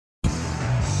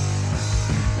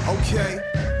Okay,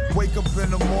 wake up in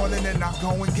the morning and I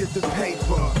go and get the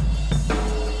paper.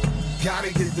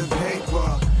 Gotta get the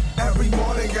paper. Every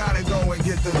morning gotta go and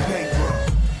get the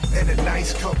paper. And a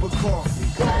nice cup of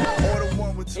coffee. Order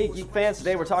one with Hey, Geek fans,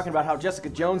 today we're talking about how Jessica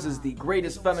Jones is the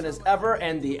greatest feminist ever,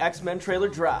 and the X-Men trailer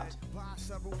dropped.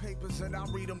 several papers and I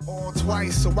read them all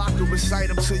twice so I can recite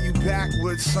them to you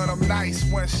backwards. Son, I'm nice.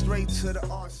 Went straight to the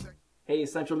art section. Hey,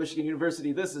 Central Michigan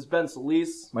University, this is Ben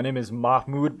Solis. My name is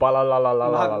Mahmoud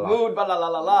Balalalalala. Mahmoud,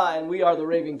 ba-la-la-la-la, and we are the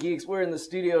Raven Geeks. We're in the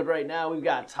studio right now. We've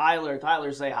got Tyler.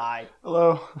 Tyler, say hi.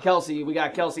 Hello. Kelsey, we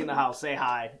got Kelsey in the house. Say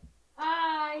hi.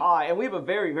 Hi. Hi, and we have a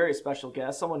very, very special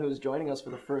guest, someone who is joining us for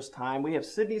the first time. We have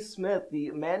Sydney Smith,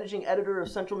 the managing editor of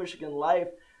Central Michigan Life.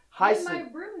 Hi, And my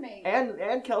roommate.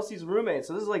 And Kelsey's roommate,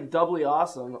 so this is like doubly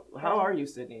awesome. How are you,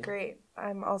 Sydney? Great.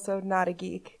 I'm also not a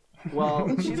geek. Well,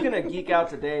 she's going to geek out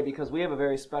today because we have a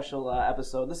very special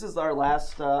episode. This is our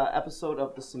last episode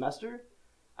of the semester.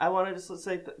 I wanted to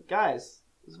say, guys,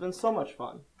 it's been so much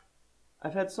fun.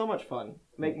 I've had so much fun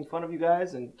making fun of you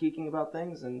guys and geeking about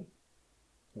things, and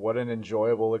What an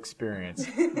enjoyable experience.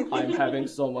 I'm having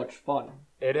so much fun.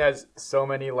 It has so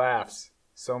many laughs,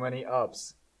 so many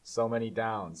ups, so many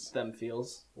downs. Them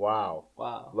feels. Wow.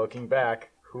 Wow. Looking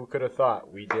back, who could have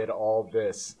thought we did all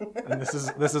this? And this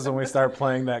is when we start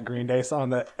playing that Green Day song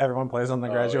that everyone plays on the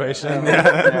graduation.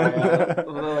 Yeah.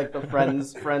 Like the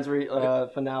Friends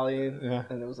finale. Yeah.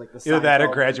 And it was like the Either that or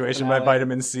Seinfeld Graduation finale. by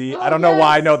Vitamin C. Oh, I don't know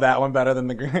why I yes. know that one better than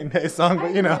the Green Day song,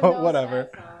 but you know, whatever.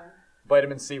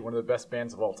 Vitamin C, one of the best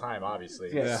bands of all time,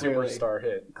 obviously. Yeah. Superstar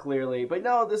hit. Clearly, but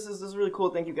no, this is really cool.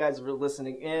 Thank you guys for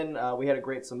listening in. We had a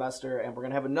great semester, and we're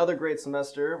gonna have another great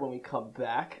semester when we come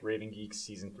back. Raven Geeks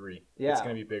Season 3. Yeah. It's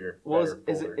going to be bigger. Well, better,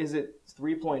 is bolder. it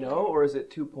 3.0 or is it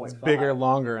 2.5? It's bigger,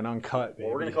 longer, and uncut, baby.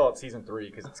 Well, we're going to call it Season 3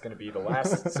 because it's going to be the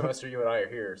last semester you and I are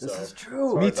here. So. This is as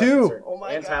true. far Me as I'm too. concerned. Oh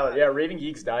my and God. Tyler. Yeah, Raven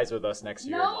Geeks dies with us next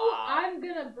year. No, I'm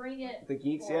gonna bring it. The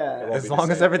geeks, forward. yeah. Won't As be the long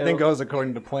as same. everything It'll- goes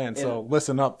according to plan. So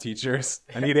listen up, teachers.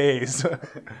 I need A's.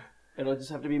 It'll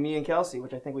just have to be me and Kelsey,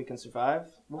 which I think we can survive.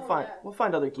 We'll Oh, find yeah. We'll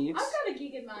find other geeks. I've got a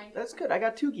geek in mind. That's good. I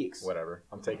got 2 geeks. Whatever.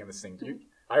 I'm taking this thing.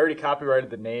 I already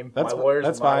copyrighted the name. That's- My lawyers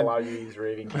that's will not fine. allow you to use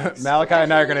Raven Geeks. Malachi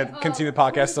and I are going Actually, to continue the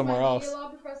according podcast to somewhere my else. media law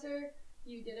professor,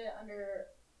 you did it under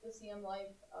the CM Life.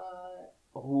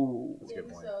 Ooh. That's a good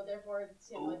point. So therefore,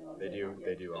 CM Life. owns They it. do.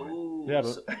 They do own it. Ooh. Yeah,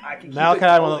 but So I can keep Malachi,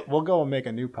 it going. we'll go and make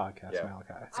a new podcast, Yeah.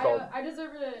 Malachi. It's called. I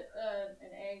deserve an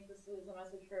A. This is a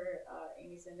message for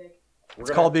Amy Sindick. We're It's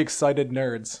gonna, called The Excited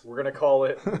Nerds. We're gonna call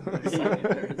it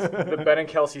the Ben and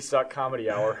Kelsey Suck Comedy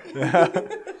Hour.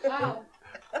 Wow.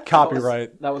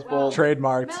 Copyright. That was bold.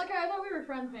 Trademarked. Malachi, I thought we were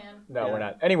friends, man. No, Yeah. we're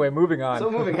not. Anyway, moving on. So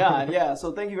moving on, yeah.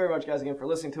 So thank you very much, guys, again for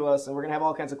listening to us, and we're gonna have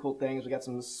all kinds of cool things. We got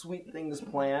some sweet things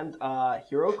planned.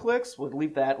 Hero clicks. We'll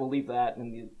leave that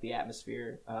in the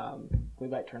atmosphere. We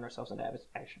might turn ourselves into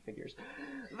action figures.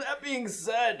 That being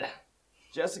said,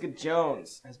 Jessica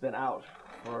Jones has been out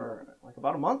for like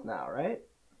about a month now, right?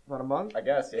 About a month. I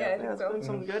guess. Yeah. Yeah, it's been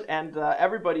something good, and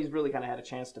everybody's really kind of had a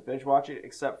chance to binge watch it,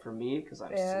 except for me because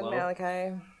I'm Yeah, slow.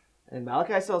 Malachi. And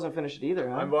Malachi still hasn't finished it either,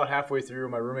 huh? I'm about halfway through.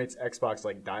 My roommate's Xbox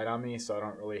died on me, so I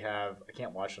don't really have. I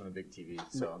can't watch it on the big TV.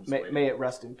 So I'm just waiting. May it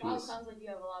rest in Wow, peace. sounds like you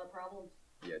have a lot of problems.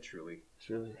 Yeah, truly.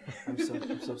 Truly, I'm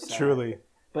so sad. Truly,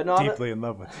 But no, deeply in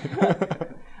love with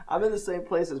you. I'm in the same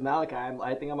place as Malachi.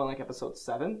 I think I'm on like episode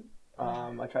 7.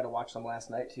 I tried to watch some last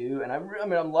night too, and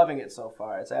I'm loving it so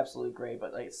far. It's absolutely great.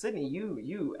 But like Sydney,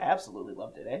 you absolutely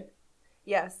loved it, eh?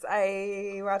 Yes,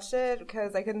 I watched it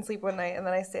because I couldn't sleep one night, and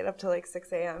then I stayed up till like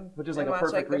 6 a.m. Which is like and a watched,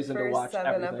 perfect the reason to first watch 7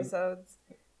 everything. episodes.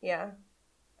 Yeah,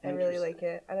 I really like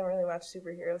it. I don't really watch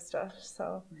superhero stuff,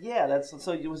 so Yeah,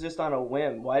 it was just on a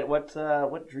whim. What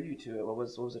drew you to it? What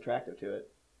was attractive to it?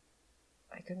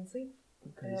 I couldn't sleep,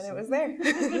 Couldn't and sleep. it was there.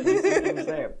 It was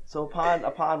there. So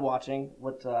upon watching,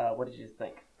 what did you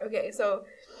think? Okay, so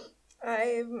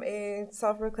I'm a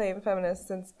self-proclaimed feminist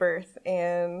since birth,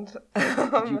 and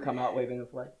Did you come out waving the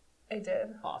flag? I did.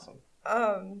 Awesome.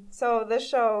 So this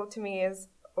show to me is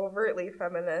overtly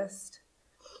feminist,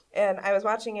 and I was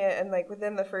watching it, and like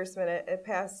within the first minute, it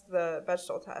passed the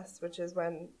Bechdel test, which is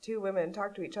when 2 women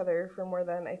talk to each other for more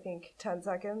than I think 10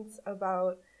 seconds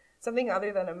about something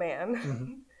other than a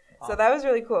man. So that was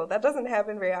really cool. That doesn't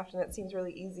happen very often. It seems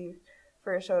really easy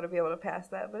for a show to be able to pass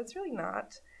that, but it's really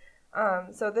not.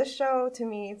 So this show to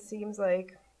me seems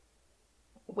like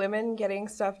women getting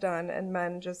stuff done and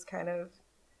men just kind of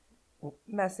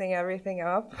messing everything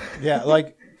up. Yeah,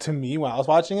 like to me when I was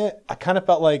watching it, I kind of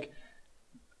felt like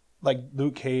like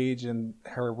Luke Cage and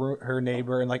her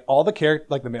neighbor and like all the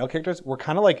like the male characters were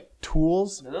kind of like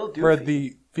tools A little for doofy.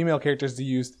 the female characters to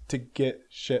use to get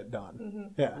shit done.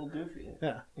 Mm-hmm. Yeah. A little doofy.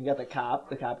 Yeah. You got the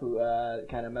cop who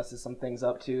kind of messes some things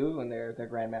up too, and their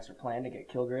grandmaster plan to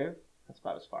get Kilgrave. That's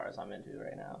about as far as I'm into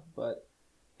right now. But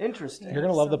interesting. You're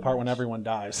gonna love so the part when much. everyone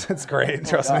dies. It's great. Oh,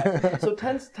 Trust me. God. So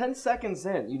 10 seconds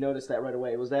in, you noticed that right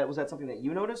away. Was that something that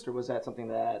you noticed, or was that something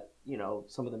that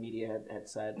some of the media had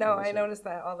said? No, I notice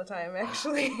that all the time,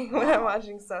 actually, when I'm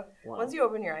watching stuff. Wow. Once you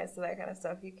open your eyes to that kind of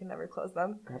stuff, you can never close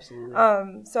them. Absolutely.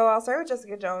 So I'll start with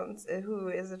Jessica Jones, who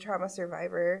is a trauma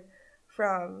survivor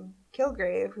from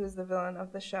Kilgrave, who's the villain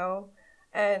of the show.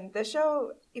 And the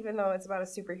show, even though it's about a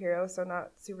superhero, so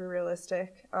not super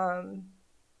realistic,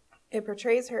 it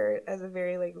portrays her as a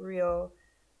very like real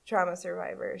trauma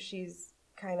survivor. She's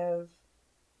kind of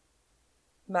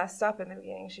messed up in the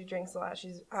beginning. She drinks a lot.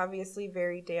 She's obviously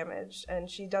very damaged, and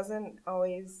she doesn't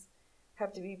always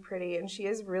have to be pretty, and she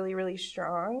is really, really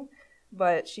strong,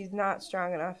 but she's not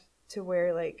strong enough to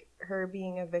where like her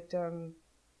being a victim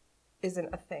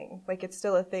isn't a thing. Like, it's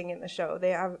still a thing in the show.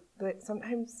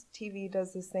 Sometimes TV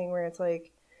does this thing where it's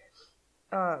like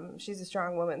she's a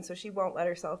strong woman, so she won't let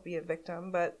herself be a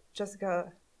victim, but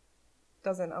Jessica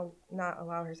doesn't not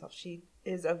allow herself. She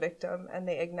is a victim, and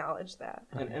they acknowledge that.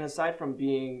 And aside from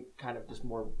being kind of just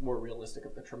more realistic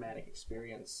of the traumatic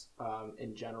experience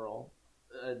in general,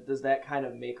 does that kind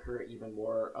of make her even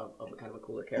more of a kind of a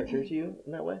cooler character to you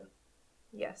in that way?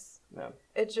 Yes. Yeah.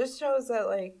 It just shows that,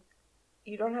 like,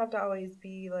 you don't have to always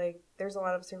be, like, there's a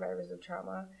lot of survivors of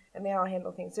trauma, and they all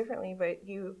handle things differently, but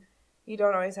you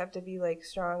don't always have to be, like,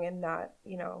 strong and not,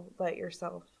 let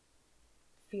yourself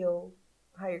feel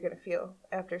how you're going to feel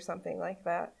after something like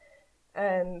that.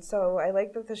 And so I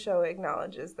like that the show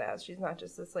acknowledges that. She's not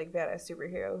just this, like, badass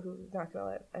superhero who's not going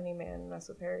to let any man mess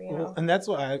with her, Well, and that's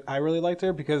why I really liked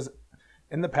her, because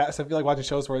in the past, I feel like watching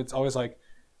shows where it's always like,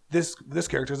 this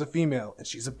character is a female and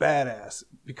she's a badass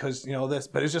because this,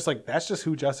 but it's just like that's just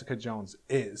who Jessica Jones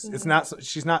is. Mm-hmm. It's not,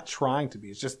 she's not trying to be.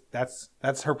 It's just that's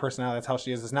her personality. That's how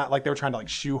she is. It's not like they were trying to like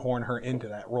shoehorn her into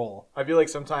that role. I feel like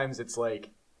sometimes it's like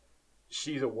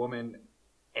she's a woman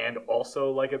and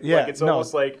also like it's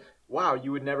almost like, wow,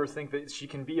 you would never think that she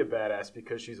can be a badass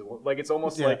because she's a woman. Like, it's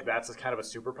almost like that's a kind of a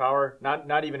superpower.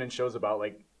 Not even in shows about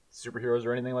like superheroes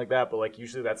or anything like that, but like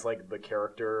usually that's like the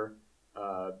character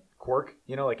quirk,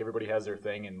 like everybody has their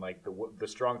thing, and like the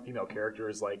strong female character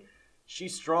is like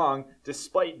she's strong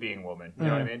despite being a woman. You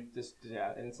know what I mean?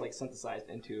 And it's like synthesized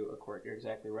into a quirk. You're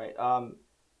exactly right.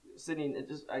 Sydney,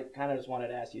 I kind of just wanted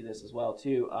to ask you this as well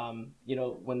too.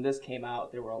 When this came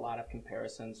out, there were a lot of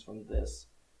comparisons from this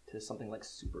to something like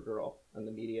Supergirl in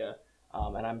the media,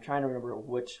 and I'm trying to remember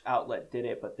which outlet did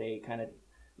it, but they kind of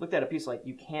looked at a piece like,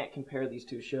 you can't compare these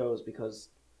two shows because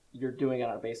you're doing it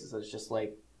on a basis that's just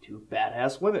like two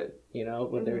badass women,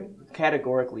 when they're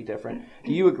categorically different.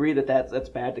 Do you agree that that's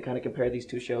bad to kind of compare these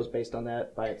two shows based on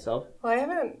that by itself? Well,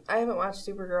 I haven't watched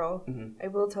Supergirl. Mm-hmm. I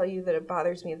will tell you that it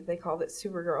bothers me that they called it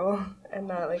Supergirl and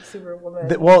not like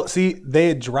Superwoman. Well, see,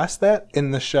 they address that in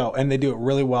the show, and they do it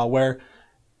really well, where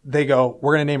they go,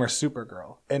 we're going to name her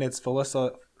Supergirl, and it's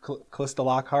Callista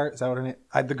Lockhart. Is that what her name?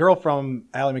 The girl from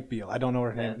Ally McBeal. I don't know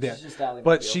her name. She's just Ally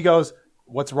but McBeal. She goes,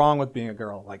 what's wrong with being a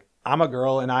girl? Like, I'm a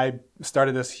girl, and I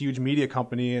started this huge media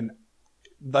company, and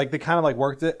like they kind of like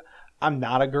worked it. I'm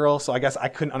not a girl, so I guess I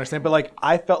couldn't understand. But like,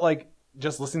 I felt like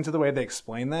just listening to the way they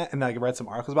explained that, and I read some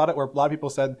articles about it where a lot of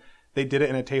people said they did it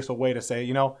in a tasteful way to say,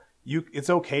 it's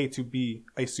okay to be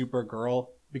a super girl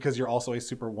because you're also a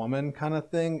super woman kind of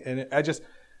thing. And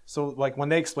so like when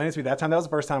they explained it to me that time, that was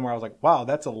the first time where I was like, wow,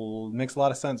 makes a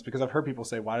lot of sense, because I've heard people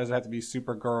say, why does it have to be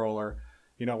super girl, or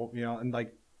and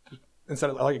like, instead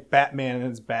of like Batman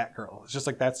and it's Batgirl. It's just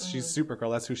like she's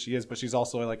Supergirl. That's who she is, but she's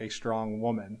also like a strong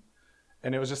woman.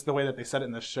 And it was just the way that they said it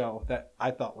in the show that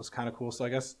I thought was kind of cool. So I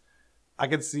guess I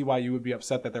could see why you would be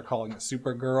upset that they're calling it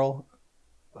Supergirl.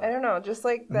 I don't know, just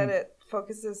like that it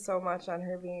focuses so much on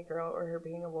her being a girl or her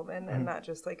being a woman and not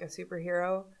just like a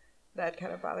superhero. That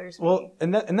kind of bothers me. Well,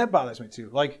 and that bothers me too.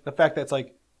 Like the fact that it's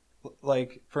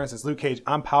like for instance, Luke Cage,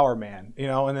 I'm Power Man,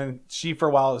 and then she for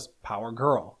a while is Power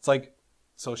Girl. It's like,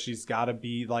 so she's got to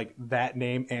be like that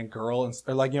name and girl,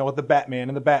 or like, with the Batman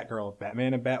and the Batgirl,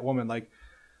 Batman and Batwoman. Like,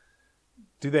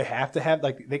 do they have to have,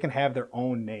 like, they can have their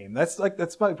own name? That's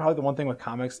probably the one thing with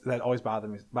comics that always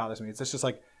bothers me. It's just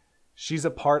like, she's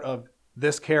a part of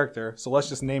this character, so let's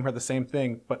just name her the same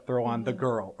thing, but throw on the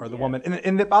girl or the woman.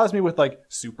 And it bothers me with like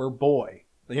Superboy.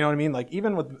 You know what I mean? Like,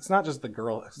 even with, it's not just the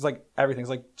girl, it's like everything. It's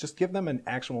like, just give them an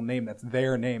actual name that's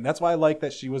their name. That's why I like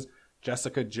that she was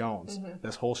Jessica Jones.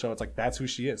 This whole show, it's like that's who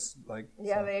she is. Like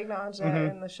they acknowledge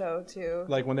that in the show too.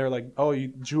 Like when they're like, "Oh,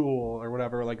 you Jewel" or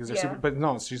whatever. Like, is there super? But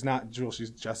no, she's not Jewel. She's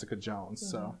Jessica Jones.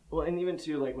 So well, and even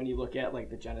too, like when you look at like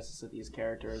the genesis of these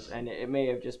characters, and it may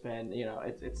have just been, you know,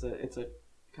 it's a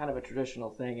kind of a traditional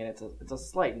thing, and it's a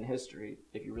slight in history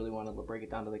if you really want to break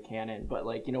it down to the canon. But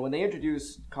like, you know, when they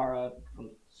introduced Kara from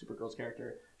Supergirl's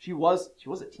character, she was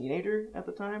a teenager at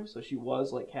the time, so she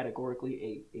was like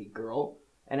categorically a girl.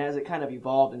 And as it kind of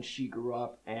evolved and she grew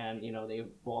up and, you know, they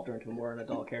evolved her into more of an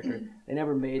adult character, they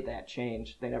never made that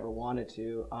change. They never wanted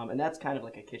to. And that's kind of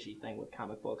like a kitschy thing with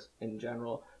comic books in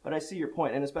general. But I see your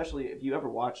point, and especially if you ever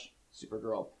watch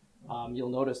Supergirl, you'll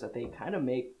notice that they kind of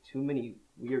make too many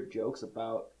weird jokes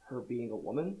about her being a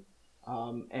woman.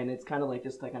 And it's kind of like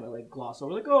just like kind of like gloss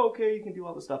over, like, oh, okay, you can do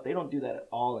all this stuff. They don't do that at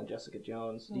all in Jessica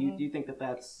Jones. Do you think that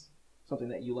that's something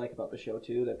that you like about the show,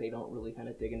 too, that they don't really kind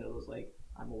of dig into those, like,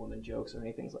 I'm a woman jokes or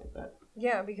anything like that?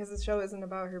 Yeah, because the show isn't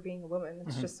about her being a woman.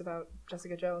 It's just about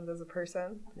Jessica Jones as a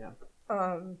person. Yeah.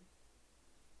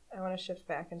 I want to shift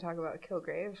back and talk about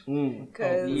Kilgrave.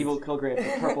 The evil Kilgrave,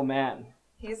 the Purple Man.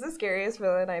 He's the scariest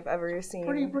villain I've ever seen.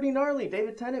 Pretty gnarly.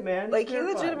 David Tennant, man. Like, he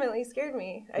legitimately scared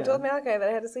me. I told Malachi that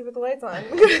I had to sleep with the lights on.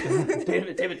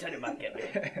 David Tennant might get me.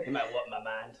 He might warp my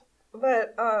mind.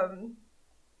 But,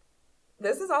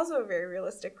 this is also a very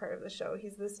realistic part of the show.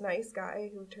 He's this nice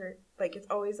guy who it's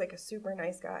always like a super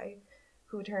nice guy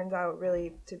who turns out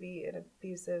really to be an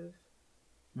abusive,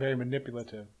 very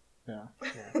manipulative. Yeah.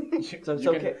 So it's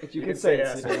okay. You can say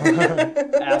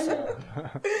asshole.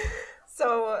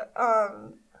 So,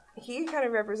 he kind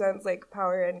of represents like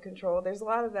power and control. There's a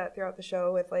lot of that throughout the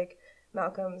show with like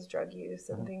Malcolm's drug use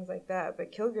and things like that.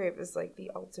 But Kilgrave is like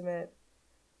the ultimate,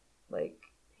 like,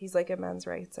 he's like a men's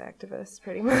rights activist,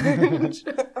 pretty much.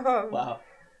 Wow.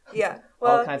 Yeah.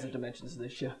 Well, all kinds of dimensions of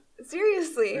this show.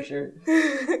 Seriously. For sure.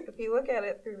 If you look at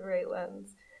it through the right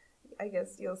lens, I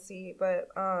guess you'll see. But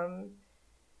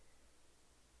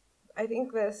I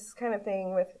think this kind of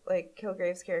thing with like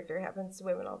Kilgrave's character happens to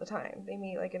women all the time. They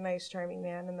meet like a nice, charming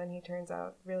man, and then he turns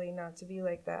out really not to be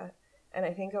like that. And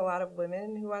I think a lot of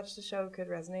women who watch the show could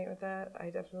resonate with that. I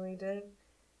definitely did.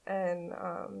 And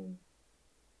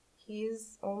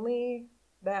he's only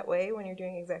that way when you're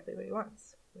doing exactly what he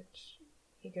wants, which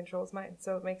he controls mind,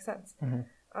 so it makes sense.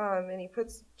 And he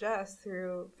puts Jess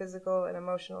through physical and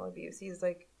emotional abuse. He's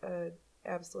like an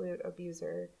absolute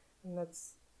abuser, and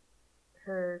that's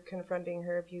her confronting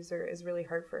her abuser is really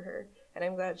hard for her. And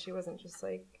I'm glad she wasn't just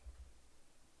like,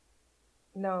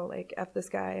 no, like, F this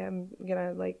guy, I'm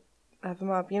gonna like F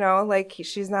him up, you know? Like,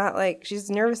 she's not like,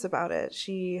 she's nervous about it.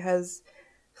 She has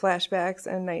flashbacks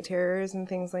and night terrors and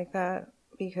things like that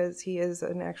because he is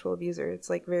an actual abuser. It's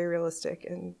like very realistic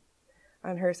and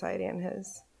on her side and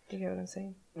his. Do you get what I'm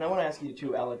saying? And I want to ask you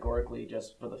too, allegorically,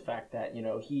 just for the fact that, you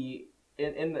know, he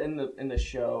in the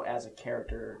show as a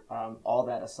character, all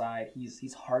that aside,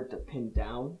 he's hard to pin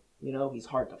down. You know, he's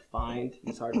hard to find.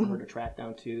 He's hard for her to track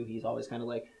down too. He's always kind of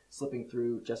like slipping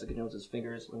through Jessica Jones's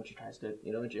fingers when she tries to,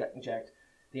 you know, inject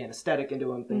the anesthetic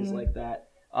into him, things like that.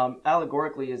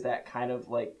 Allegorically, is that kind of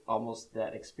like almost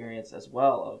that experience as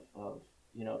well of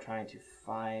you know, trying to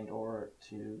find or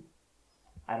to,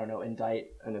 I don't know, indict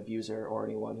an abuser or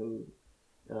anyone who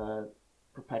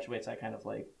perpetuates that kind of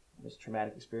like this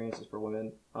traumatic experiences for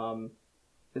women.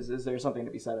 Is there something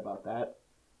to be said about that?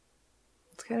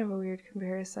 It's kind of a weird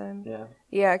comparison. Yeah.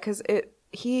 Yeah, because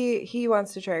he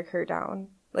wants to track her down,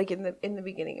 like in the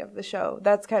beginning of the show.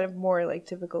 That's kind of more like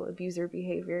typical abuser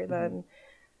behavior than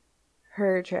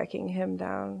her tracking him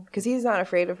down, because he's not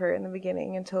afraid of her in the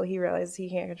beginning until he realizes he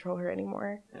can't control her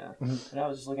anymore. Yeah. And I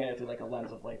was just looking at it through like a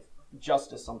lens of like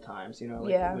justice sometimes, you know,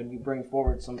 like when you bring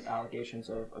forward some allegations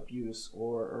of abuse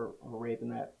or rape in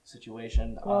that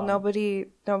situation. Well, nobody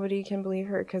can believe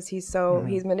her because he's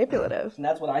manipulative. And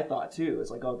that's what I thought too.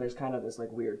 It's like, oh, there's kind of this like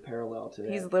weird parallel to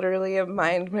it. He's literally a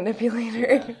mind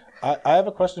manipulator. Yeah. I have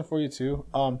a question for you too.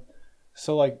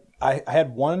 So like I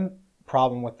had one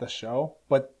problem with the show,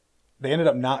 but they ended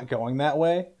up not going that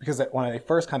way, because when I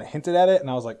first kind of hinted at it, and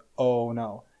I was like, oh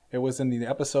no. It was in the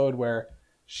episode where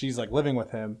she's like living with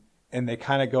him, and they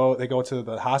go to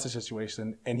the hostage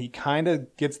situation, and he kind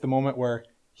of gets the moment where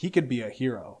he could be a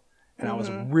hero. And I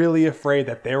was really afraid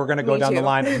that they were going to go down the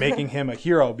line of making him a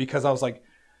hero, because I was like,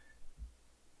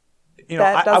 you know,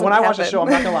 when I watched the show, I'm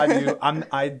not gonna lie to you,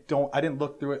 I didn't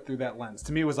look through it through that lens.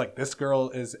 To me, it was like, this girl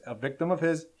is a victim of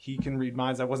his. He can read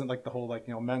minds. I wasn't like the whole like,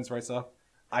 you know, men's rights stuff.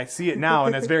 I see it now,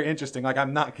 and it's very interesting. Like,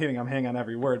 I'm not kidding. I'm hanging on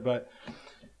every word. But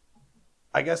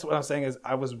I guess what I'm saying is,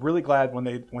 I was really glad when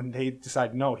they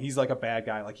decided, no, he's like a bad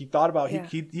guy. Like, he thought about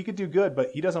he could do good, but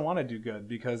he doesn't want to do good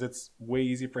because it's way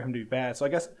easier for him to be bad. So I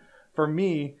guess for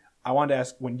me, I wanted to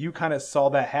ask, when you kind of saw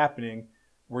that happening,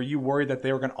 were you worried that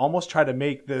they were going to almost try to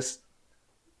make this,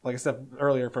 like I said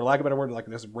earlier, for lack of a better word, like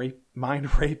this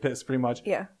mind rapist pretty much,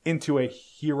 into a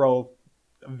hero,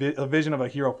 a vision of a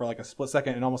hero for like a split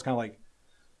second, and almost kind of like,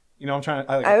 you know,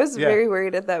 I was very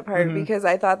worried at that part because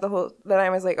I thought I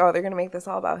was like, oh, they're going to make this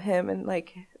all about him and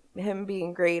like him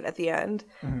being great at the end.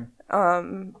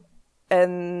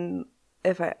 And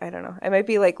if I don't know, I might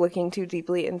be like looking too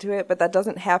deeply into it, but that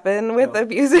doesn't happen with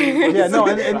abusers. Yeah, no,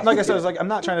 and like I said, I was like, I'm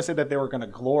not trying to say that they were going to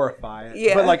glorify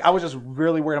it, but like I was just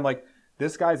really worried. I'm like,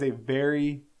 this guy's a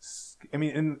very, I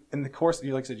mean, in the course,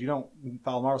 like I said, you don't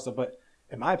follow Marvel stuff, but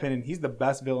in my opinion, he's the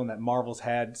best villain that Marvel's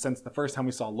had since the first time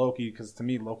we saw Loki, because to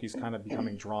me, Loki's kind of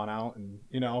becoming drawn out, and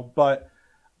you know, but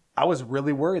I was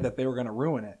really worried that they were going to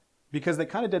ruin it, because they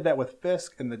kind of did that with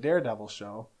Fisk in the Daredevil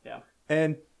show. Yeah.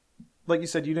 And like you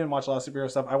said, you didn't watch a lot of superhero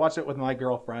stuff. I watched it with my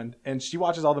girlfriend, and she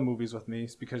watches all the movies with me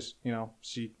because, you know,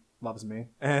 she loves me.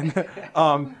 And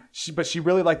she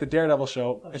really liked the Daredevil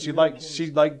show, and she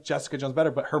liked Jessica Jones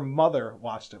better, but her mother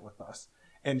watched it with us.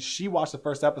 And she watched the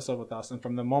first episode with us, and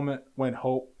from the moment when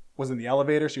Hope was in the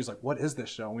elevator, she was like, what is this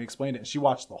show? And we explained it, and she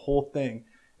watched the whole thing,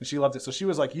 and she loved it. So she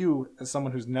was like you, as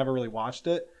someone who's never really watched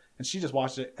it, and she just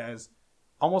watched it as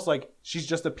almost like she's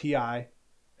just a PI,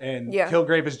 and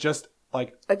Kilgrave is just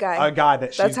like a guy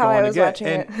that she's going to get. Watching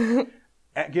and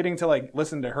it. Getting to like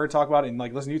listen to her talk about it and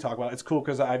like listen to you talk about it, it's cool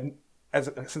because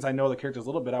since I know the characters a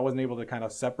little bit, I wasn't able to kind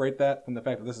of separate that from the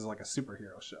fact that this is like a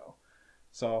superhero show.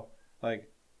 So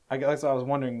like, I guess I was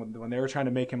wondering when they were trying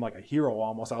to make him like a hero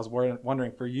almost, I was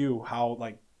wondering for you how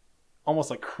like almost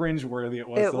like cringeworthy it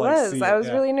was. It was. I was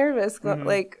really nervous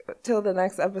like till the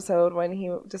next episode when he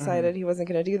decided he wasn't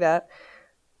going to do that,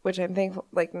 which I'm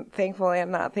thankful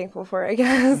and not thankful for, I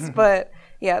guess. But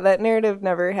yeah, that narrative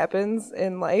never happens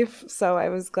in life, so I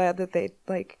was glad that they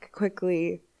like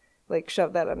quickly like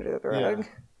shoved that under the rug.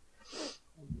 Yeah.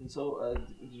 And so,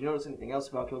 did you notice anything else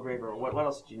about Kilgrave, or what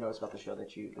else did you notice about the show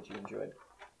that you enjoyed?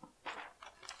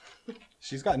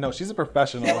 She's a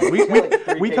professional.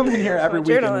 Like, we come in here every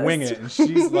week and wing it, and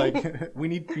she's like, we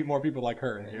need more people like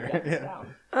her in here.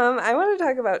 I want to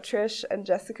talk about Trish and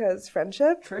Jessica's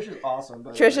friendship. Trish is awesome.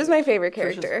 Trish is my favorite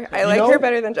character. I like her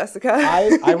better than Jessica.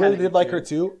 I really did like her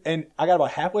too, and I got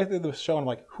about halfway through the show and I'm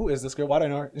like, who is this girl? Why do I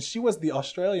know her? And she was the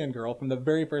Australian girl from the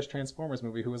very first Transformers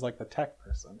movie who was like the tech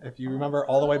person, if you remember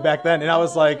all the way back then. And I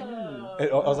was like,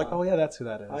 oh yeah, that's who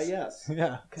that is. Yes.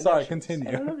 Yeah. Sorry, continue.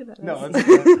 I don't know who that is. No,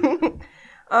 it's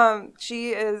she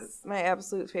is my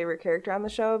absolute favorite character on the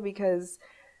show because,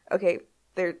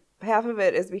 half of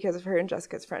it is because of her and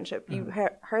Jessica's friendship. You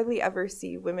hardly ever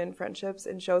see women friendships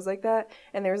in shows like that.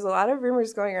 And there was a lot of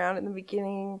rumors going around in the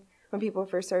beginning when people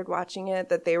first started watching it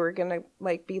that they were going to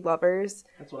like be lovers.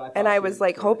 That's what I thought. And I was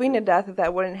like hoping to death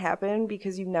that wouldn't happen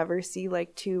because you never see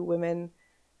like two women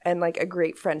and like a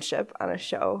great friendship on a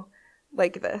show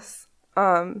like this.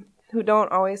 Who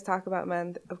don't always talk about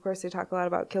men. Of course, they talk a lot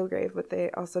about Kilgrave, but they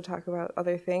also talk about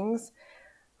other things.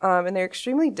 And they're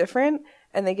extremely different,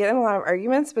 and they get in a lot of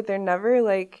arguments, but they're never,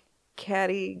 like,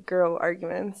 catty girl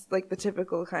arguments, like the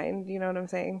typical kind, you know what I'm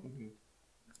saying? Mm-hmm.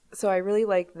 So I really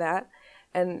like that.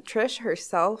 And Trish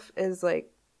herself is,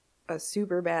 like, a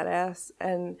super badass,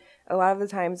 and a lot of the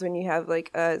times when you have,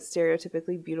 like, a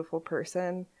stereotypically beautiful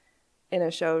person in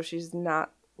a show, she's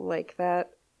not like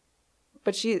that.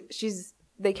 But she's...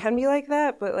 They can be like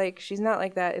that, but like she's not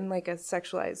like that in like a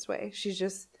sexualized way. She's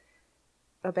just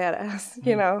a badass,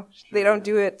 you know. They don't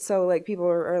do it so like people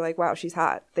are like, "Wow, she's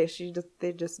hot." They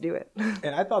just do it.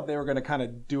 And I thought they were gonna kind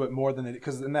of do it more than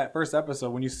because in that first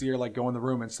episode, when you see her like go in the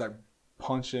room and start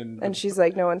punching, and she's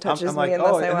like, "No one touches me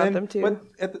unless I want them to."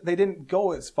 But they didn't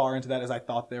go as far into that as I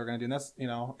thought they were gonna do. And that's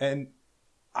and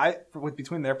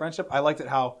between their friendship, I liked it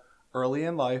how early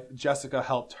in life Jessica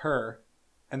helped her.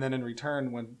 And then in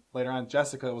return, when later on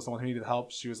Jessica was the one who needed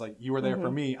help, she was like, you were there for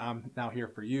me. I'm now here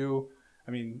for you.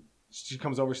 I mean, she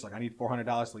comes over. She's like, I need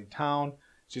 $400 to leave town.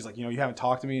 She's like, you haven't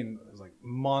talked to me in it was like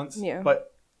months. Yeah.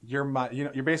 But you're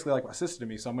you're basically like my sister to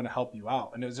me, so I'm going to help you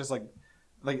out. And it was just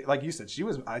like you said,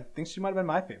 I think she might have been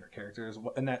my favorite character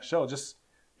in that show, just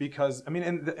because, I mean,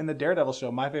 in the Daredevil show,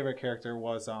 my favorite character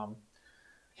was, I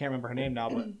can't remember her name now,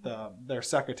 but their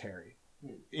secretary.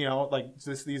 Like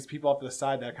these people off to the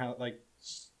side that kind of like,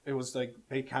 it was like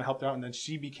they kind of helped her out, and then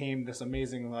she became this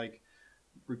amazing like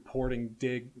reporting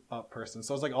dig up person.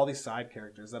 So it's like all these side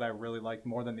characters that I really liked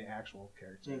more than the actual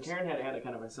characters. And Karen had a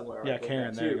kind of a similar arc. Yeah,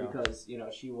 Karen there too, because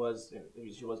she was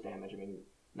damaged. I mean,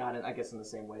 not in, I guess in the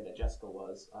same way that Jessica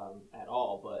was at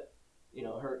all, but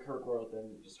her growth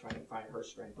and just trying to find her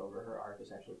strength over her arc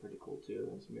is actually pretty cool too,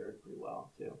 and it's mirrored pretty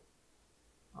well too.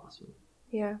 Awesome.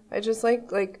 Yeah, I just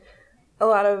like a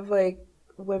lot of like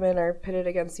women are pitted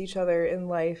against each other in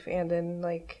life and in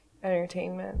like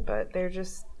entertainment, but they're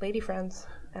just lady friends,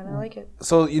 and I like it.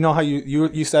 So you know how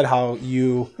you said how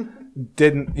you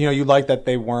didn't, you liked that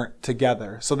they weren't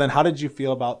together. So then how did you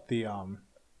feel about the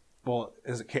well,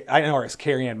 I know it's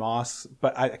Carrie Ann Moss,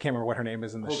 but I can't remember what her name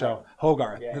is in the show.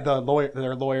 Hogarth, the lawyer,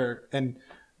 their lawyer, and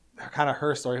kind of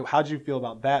her story. How did you feel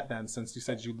about that then, since you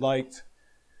said you liked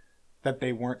that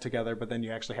they weren't together, but then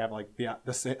you actually have like the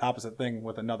opposite thing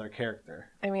with another character?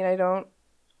 I mean, I don't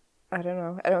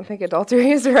know. I don't think adultery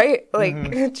is right,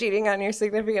 like cheating on your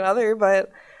significant other,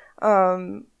 but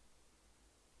I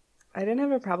didn't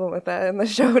have a problem with that in the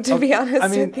show, to be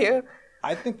honest with you.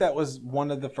 I think that was one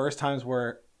of the first times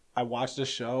where I watched a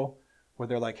show where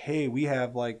they're like, hey, we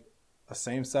have like a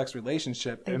same-sex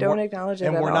relationship. They don't acknowledge it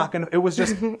and at we're all. not going to, it was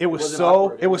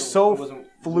so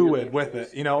fluid with it.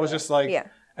 It was just like,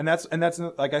 and that's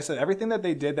like I said, everything that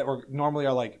they did that were normally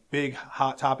are like big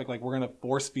hot topic, like we're going to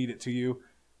force feed it to you.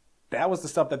 That was the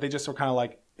stuff that they just were kind of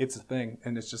like, it's a thing,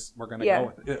 and it's just, we're going to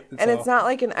go with it. And it's not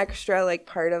like an extra like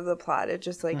part of the plot. It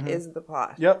just like is the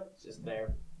plot. Yep. It's just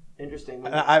there. Interesting.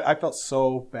 And I felt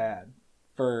so bad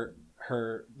for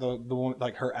her, the woman,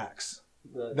 like her ex.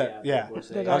 The I was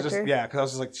just, because I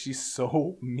was just like, she's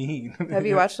so mean. Have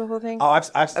you watched the whole thing? Oh, I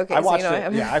watched so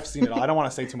it. Yeah, I've seen it all. I don't want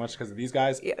to say too much because of these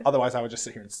guys. Yeah. Otherwise, I would just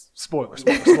sit here and spoiler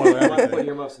everything. Put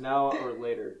your earmuffs now or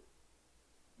later?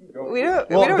 We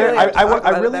don't really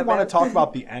I really want to talk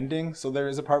about the ending, so there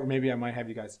is a part where maybe I might have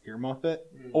you guys earmuff it,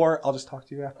 or I'll just talk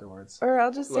to you afterwards. Or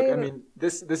I'll just say. I mean,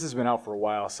 this has been out for a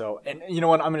while, so, and you know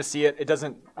what? I'm going to see it. It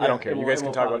doesn't. I don't care. You guys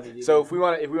can talk about it. So if we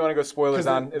want to go spoilers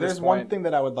on, there's one thing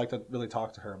that I would like to really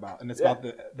talk to her about, and it's about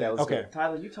the. Okay,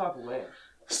 Tyler, you talk away.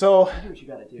 So do what you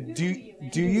got to do.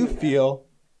 Do you feel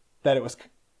that it was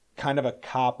kind of a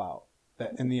cop out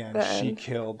that in the end she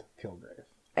killed Kilgrave?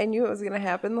 I knew it was going to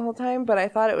happen the whole time, but I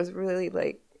thought it was really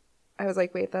like, I was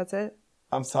like, wait, that's it?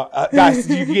 I'm sorry. Guys,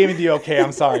 you gave me the okay.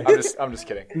 I'm sorry. I'm just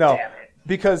kidding. No,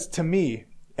 because to me,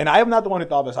 and I am not the one who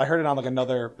thought this. I heard it on like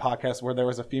another podcast where there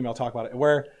was a female talk about it,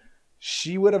 where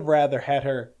she would have rather had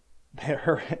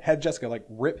Jessica like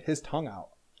rip his tongue out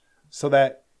so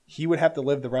that he would have to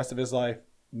live the rest of his life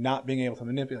not being able to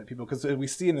manipulate people. Because we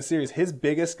see in the series, his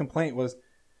biggest complaint was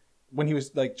when he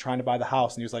was like trying to buy the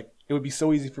house, and he was like, it would be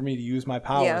so easy for me to use my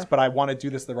powers, but I want to do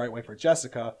this the right way for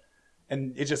Jessica.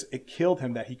 And it killed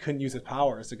him that he couldn't use his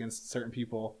powers against certain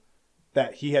people,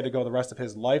 that he had to go the rest of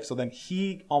his life. So then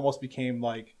he almost became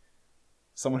like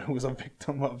someone who was a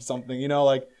victim of something,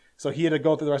 like, so he had to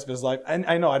go through the rest of his life. And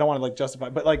I know I don't want to like justify,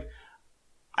 but like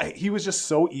he was just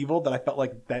so evil that I felt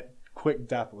like that quick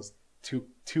death was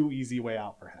too easy way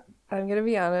out for him. I'm gonna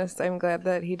be honest. I'm glad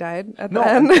that he died at the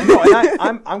end.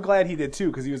 And I'm glad he did too,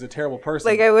 because he was a terrible person.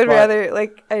 Like I would rather,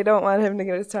 like, I don't want him to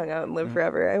get his tongue out and live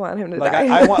forever. I want him to die.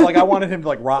 I wanted him to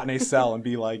like rot in a cell and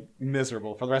be like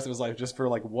miserable for the rest of his life, just for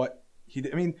like what he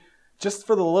did. I mean, just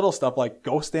for the little stuff, like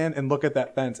go stand and look at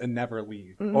that fence and never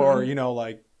leave, or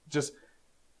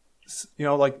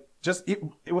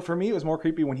for me it was more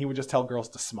creepy when he would just tell girls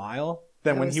to smile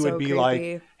than when he would be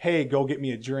like, hey, go get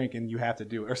me a drink and you have to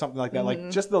do it, or something like that. Like,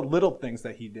 just the little things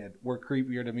that he did were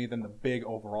creepier to me than the big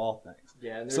overall things.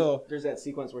 Yeah, and there's that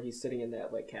sequence where he's sitting in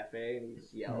that like cafe and he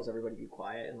just yells, everybody be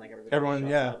quiet, and like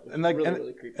everyone up, and like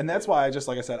really creepy. And that's why I just,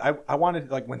 like I said, I wanted,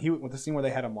 like, with the scene where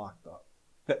they had him locked up,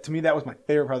 that to me that was my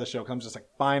favorite part of the show, because I'm just like,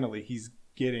 finally he's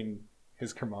getting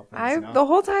his comeuppance. The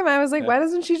whole time I was like, why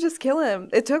doesn't she just kill him?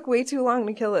 It took way too long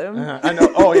to kill him. I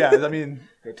know. Oh yeah. I mean,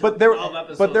 but there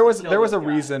was a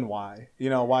reason why,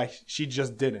 why she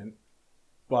just didn't.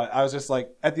 But I was just like,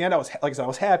 at the end, I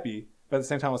was happy, but at the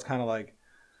same time, I was kind of like,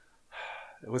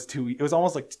 it was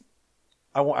almost like,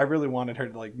 I really wanted her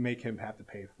to like make him have to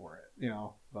pay for it,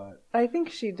 but I think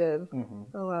she did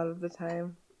a lot of the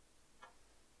time.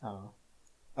 I don't know.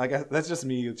 I guess that's just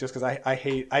me, just because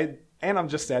and I'm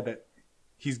just sad that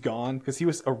he's gone, because he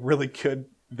was a really good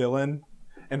villain,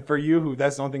 and for you, who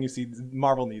that's the only thing you see,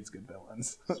 Marvel needs good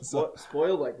villains.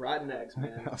 Spoiled like rotten eggs,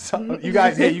 man. You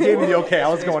guys, you gave me the okay. I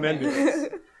was going into this.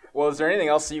 Well, is there anything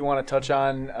else that you want to touch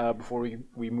on before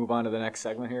we move on to the next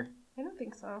segment here? I don't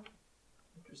think so.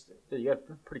 Interesting. Yeah, you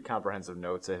got pretty comprehensive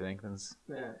notes, I think.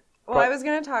 Yeah. Well, I was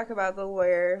going to talk about the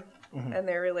lawyer and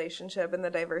their relationship and the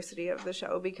diversity of the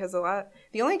show, because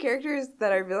the only characters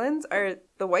that are villains are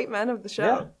the white men of the show.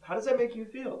 Yeah. How does that make you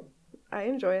feel? I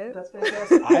enjoy it. That's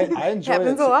fantastic. I enjoy it.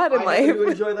 Happens a lot in life. I do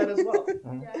enjoy that as well. Yeah,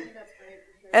 I think that's great.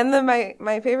 For sure. And then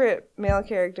my favorite male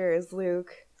character is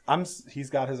Luke. He's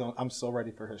got his own. I'm so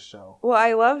ready for his show. Well,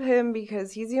 I love him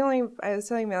because he's the only. I was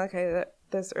telling Malachi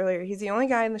this earlier. He's the only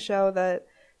guy in the show that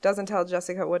doesn't tell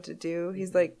Jessica what to do.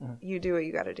 He's like, you do what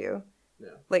you got to do.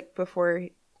 like before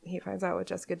he finds out what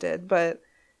Jessica did. But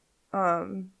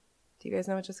do you guys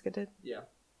know what Jessica did? Yeah.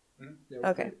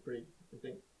 Okay. Pretty, I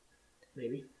think.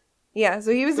 Maybe. Yeah,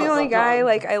 so he was the only guy,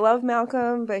 like, I love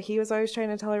Malcolm, but he was always trying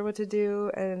to tell her what to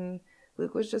do, and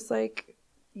Luke was just like,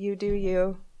 you do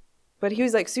you. But he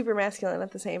was, like, super masculine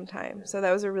at the same time, so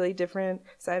that was a really different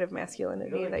side of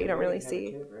masculinity that you don't really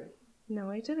see. Kid, right? No,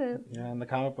 I didn't. Yeah, in the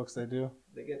comic books they do.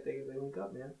 They link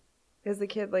up, man. Is the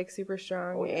kid, like, super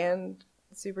strong and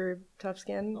super tough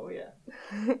skin? Oh, yeah.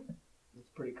 It's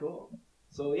pretty cool.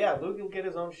 So, yeah, Luke will get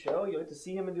his own show. You get to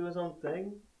see him and do his own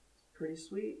thing. It's pretty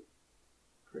sweet.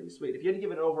 Pretty sweet. If you had to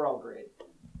give it an overall grade,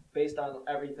 based on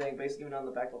everything, based even on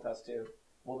the Bechdel test too,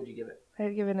 what would you give it?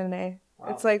 I'd give it an A. Wow.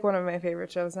 It's like one of my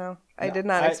favorite shows now. I did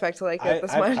not expect to like it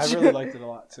this much. I really liked it a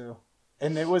lot too.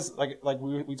 And it was like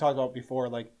we talked about before,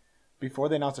 like before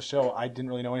they announced the show, I didn't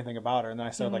really know anything about her, and then I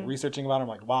started like researching about her. I'm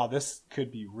like, wow, this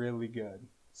could be really good.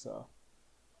 So,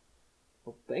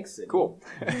 well, thanks, Sydney. Cool.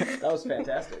 That was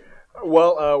fantastic.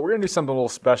 Well, we're gonna do something a little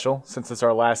special since it's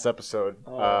our last episode.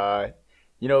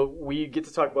 You know, we get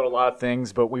to talk about a lot of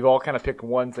things, but we've all kind of picked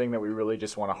one thing that we really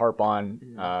just want to harp on,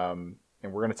 and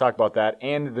we're going to talk about that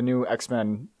and the new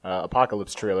X-Men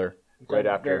Apocalypse trailer right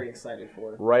after. Very excited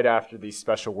for it. Right after these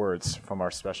special words from our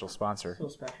special sponsor. So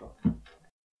special.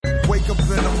 Wake up in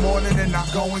the morning and I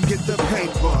go and get the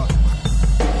paper.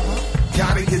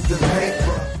 Gotta get the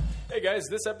paper. Hey guys,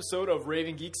 this episode of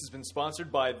Raving Geeks has been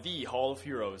sponsored by the Hall of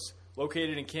Heroes.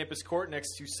 Located in Campus Court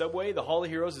next to Subway, the Hall of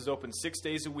Heroes is open 6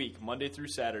 days a week, Monday through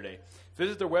Saturday.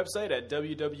 Visit their website at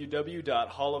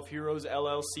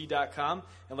www.hallofheroesllc.com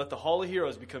and let the Hall of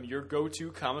Heroes become your go-to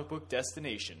comic book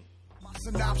destination. My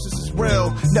synopsis is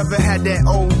real. Never had that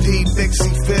OD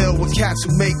mixy feel with cats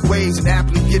who make waves and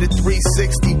aptly get a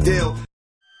 360 deal.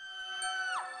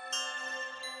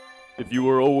 If you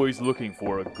are always looking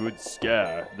for a good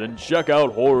scare, then check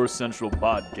out Horror Central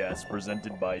Podcast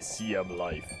presented by CM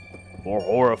Life. For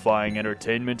horrifying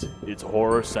entertainment, it's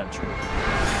Horror Central.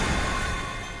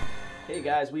 Hey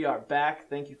guys, we are back.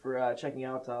 Thank you for checking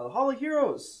out the Hall of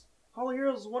Heroes. Hall of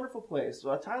Heroes is a wonderful place.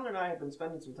 Tyler and I have been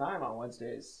spending some time on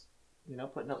Wednesdays, you know,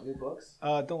 putting up new books.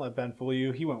 Don't let Ben fool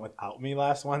you. He went without me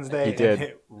last Wednesday. He did. And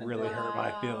it really hurt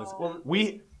my feelings. Well,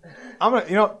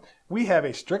 we have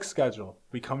a strict schedule.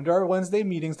 We come to our Wednesday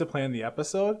meetings to plan the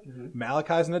episode.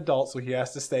 Malachi's an adult, so he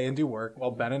has to stay and do work,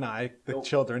 while Ben and I, the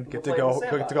children, get to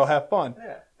go have fun.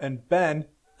 Yeah. And Ben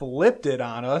flipped it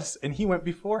on us, and he went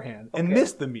beforehand and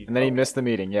missed the meeting. And then he missed the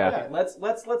meeting, yeah. Okay, let's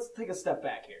take a step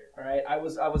back here. All right, I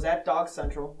was at Dog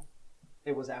Central.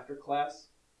 It was after class.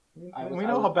 We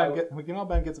know how Ben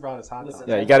gets around his hot dog.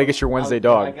 Yeah, you got to get your Wednesday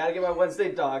dog. I got to get my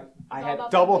Wednesday dog. I had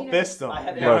double fist him. I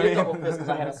had double fist because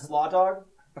I had a slaw dog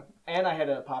and I had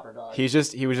a popper dog. He was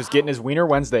just getting his Wiener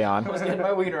Wednesday on. I was getting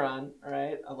my wiener on. All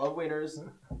right, I love wieners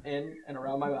in and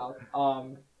around my mouth.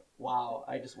 Wow,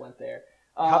 I just went there.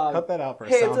 Cut that out for a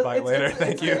soundbite later.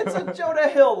 Thank you. It's a Jonah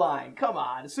Hill line. Come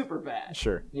on, super bad.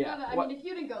 Sure. Yeah. I mean, if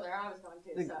you didn't go there, I was going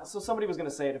to. So somebody was going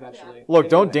to say it eventually. Look, Anyway.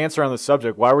 don't dance around the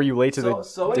subject. Why were you late to the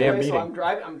damn meeting? So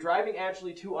I'm driving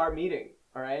actually to our meeting.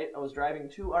 All right, I was driving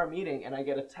to our meeting, and I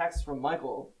get a text from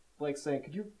Michael, like saying,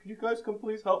 "Could you guys come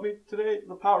please help me today?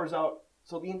 The power's out."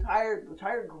 So the entire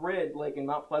grid, like in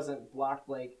Mount Pleasant, blocked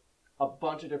like a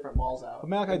bunch of different malls out. But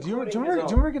Malachi, do you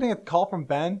remember getting a call from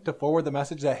Ben to forward the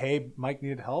message that, hey, Mike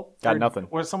needed help? Got nothing.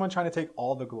 Or was someone trying to take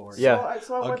all the glory? Yeah.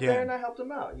 So I went there and I helped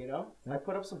him out, you know? I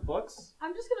put up some books.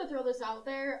 I'm just going to throw this out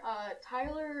there.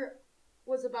 Tyler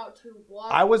was about to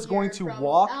walk. I was going to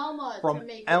walk from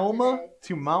Elma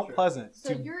to Mount Pleasant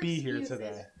so to your be here excuse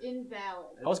today. is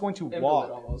invalid. I was going to Invalid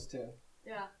walk almost too.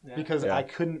 Yeah. because Yeah. I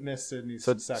couldn't miss Sydney's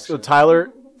So section.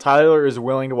 Tyler is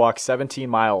willing to walk 17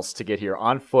 miles to get here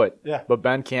on foot. Yeah. But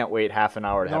Ben can't wait half an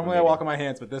hour to Normally I have a walk meeting. on my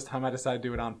hands, but this time I decided to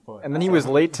do it on foot. And then he was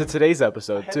late to today's I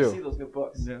episode had to see too. those new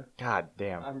books. Yeah. God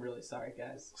damn. I'm really sorry,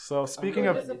 guys. So speaking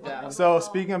really of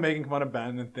disappointed. making fun of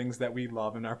Ben and things that we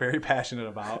love and are very passionate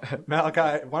about,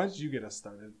 Malachi, why don't you get us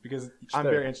started? Because I'm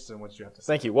very interested in what you have to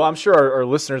say. Thank you. Well, I'm sure our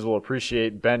listeners will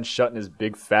appreciate Ben shutting his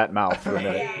big fat mouth for a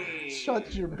minute.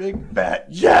 Shut your big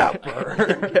fat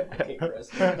yapper. Okay,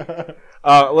 Chris.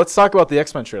 Let's talk about the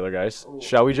X-Men trailer, guys.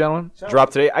 Shall we, gentlemen?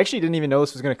 Dropped today. I actually didn't even know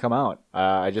this was going to come out.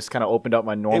 I just kind of opened up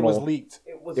my normal. It was leaked.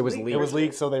 It was leaked. It was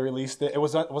leaked, so they released it. It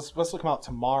was supposed to come out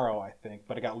tomorrow, I think,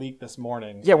 but it got leaked this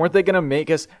morning. Yeah, weren't they going to make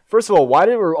us... First of all, why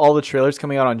were all the trailers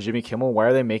coming out on Jimmy Kimmel? Why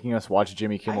are they making us watch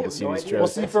Jimmy Kimmel to have see no these idea. Well,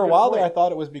 trailers? see, That's for a a good while there, I point.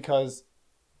 thought it was because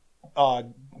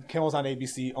Kimmel's on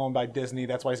ABC, owned by Disney.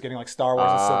 That's why he's getting like Star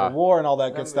Wars and Civil War and all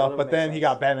that good stuff. But then he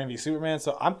got Batman v Superman.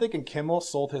 So I'm thinking Kimmel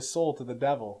sold his soul to the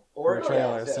devil for the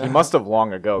trailers. He must have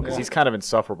long ago because he's kind of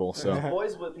insufferable. So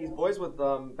he's boys with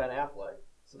Ben Affleck,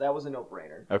 so that was a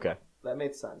no-brainer. Okay, that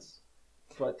made sense.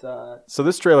 But so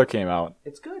this trailer came out.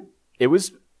 It's good. It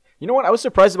was. You know what? I was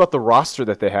surprised about the roster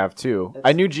that they have, too.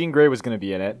 I knew Jean Grey was going to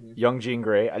be in it. Mm-hmm. Young Jean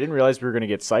Grey. I didn't realize we were going to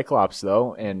get Cyclops,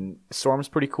 though. And Storm's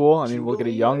pretty cool. I mean, we'll get a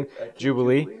young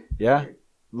Jubilee. Yeah.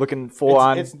 Looking full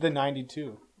on. It's the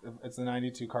 92. It's the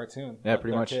 92 cartoon. Yeah,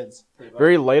 pretty much. Kids.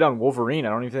 Very light on Wolverine. I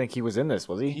don't even think he was in this,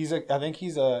 was he? I think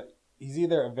he's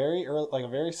either a very early, like a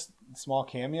very small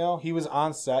cameo. He was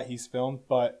on set. He's filmed,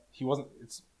 but he wasn't.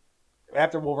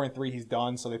 After Wolverine 3, he's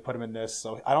done, so they put him in this.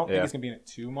 So I don't think he's gonna be in it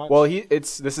too much. Well,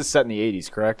 this is set in the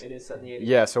 80s, correct? It is set in the 80s.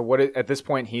 Yeah. So at this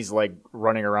point he's like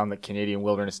running around the Canadian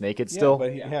wilderness naked still.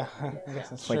 Yeah,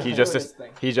 but like he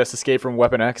just escaped from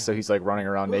Weapon X, so he's like running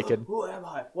around naked. Who am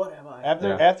I? What am I?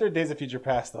 After Days of Future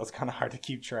Past, though, it's kind of hard to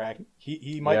keep track.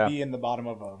 He might be in the bottom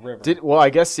of a river. I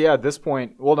guess at this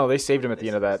point. Well, no, they saved him at the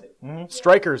end of that. Mm-hmm.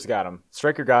 Stryker's got him.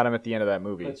 Stryker got him at the end of that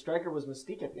movie. But Stryker was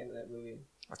Mystique at the end of that movie.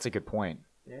 That's a good point.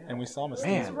 Yeah. And we saw Mystique.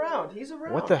 Man. He's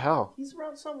around. What the hell? He's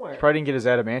around somewhere. Probably didn't get his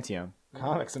adamantium.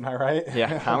 Comics, am I right?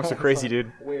 Yeah, comics are crazy,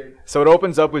 dude. Weird. So it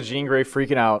opens up with Jean Grey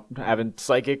freaking out, having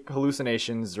psychic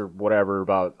hallucinations or whatever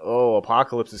about,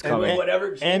 apocalypse is coming.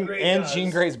 And Jean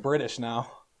Grey's British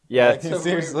now. Yeah, like,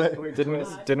 seriously.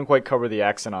 Didn't quite cover the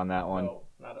accent on that one. No,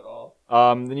 not at all.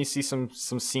 Then you see some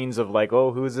scenes of like,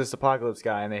 who is this apocalypse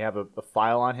guy? And they have a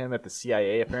file on him at the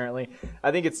CIA, apparently.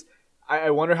 I think it's...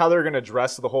 I wonder how they're going to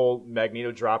address the whole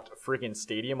Magneto dropped a freaking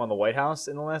stadium on the White House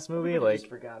in the last movie. Like,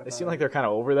 they seem like they're kind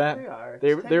of over that. They are.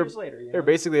 They're 10 years later, they're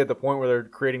basically at the point where they're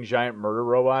creating giant murder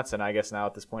robots, and I guess now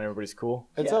at this point everybody's cool.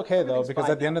 It's okay though, because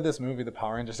at the end of this movie, the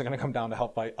Power Rangers are going to come down to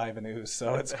help fight Ivan Ooze,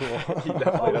 so it's cool.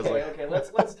 Okay.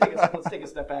 Let's take a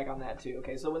step back on that too.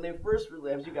 Okay, so when they first,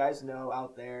 as you guys know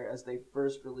out there, as they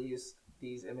first released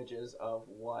these images of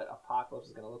what Apocalypse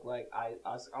is going to look like,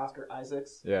 Oscar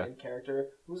Isaacs in character,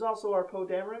 who's also our Poe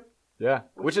Dameron. Yeah,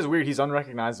 which is weird. He's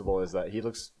unrecognizable. Is that he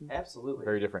looks absolutely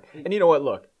very different. And you know what?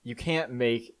 Look, you can't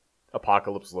make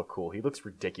Apocalypse look cool. He looks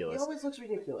ridiculous. He always looks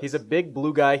ridiculous. He's a big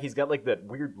blue guy. He's got like that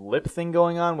weird lip thing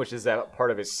going on, which is that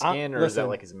part of his skin, or is that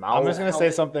like his mouth? I'm just going to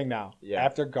say something now. Yeah.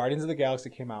 After Guardians of the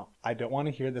Galaxy came out, I don't want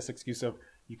to hear this excuse of,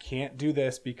 you can't do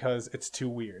this because it's too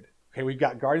weird. Okay, we've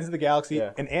got Guardians of the Galaxy,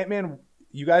 and Ant-Man,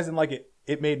 you guys didn't like it.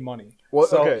 It made money. Well,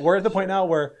 so we're at the point now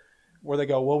where they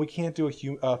go, well, we can't do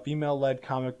a female-led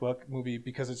comic book movie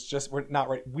because we're not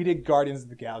ready. We did Guardians of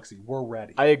the Galaxy. We're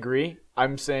ready. I agree.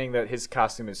 I'm saying that his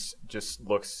costume just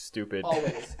looks stupid.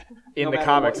 Always. In the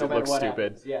comics, it looks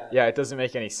stupid. Yeah, it doesn't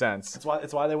make any sense.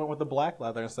 It's why they went with the black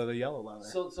leather instead of the yellow leather.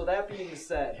 So that being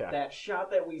said, that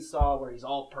shot that we saw where he's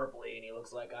all purpley and he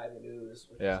looks like Ivan Ooze,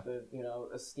 which is the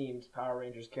esteemed Power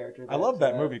Rangers character. I love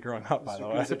that movie growing up, by the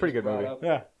way. It's a pretty good movie.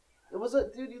 Yeah. It was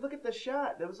dude. You look at the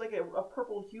shot. There was like a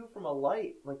purple hue from a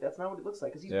light. Like that's not what it looks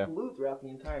like because he's blue throughout the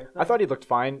entire thing. I thought he looked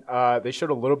fine. They showed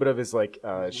a little bit of his like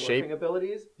shape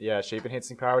abilities. Yeah, shape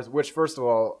enhancing powers. Which, first of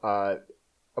all,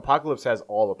 Apocalypse has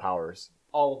all the powers.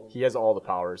 All of them. He has all the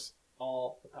powers.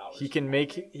 All the powers. He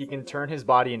can turn his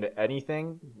body into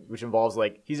anything, which involves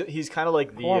like he's kind of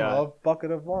like the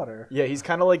bucket of water. Yeah, he's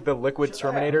kind of like the liquid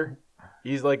Terminator.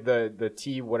 He's like the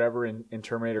T whatever in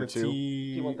Terminator 2.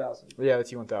 T-1000. Yeah, the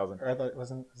T-1000. I thought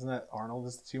isn't that Arnold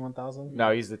is the T-1000?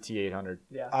 No, he's the T-800.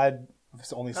 Yeah. I've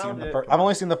only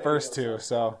seen the first two,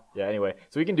 so yeah. Anyway,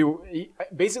 so he can do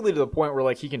basically to the point where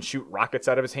like he can shoot rockets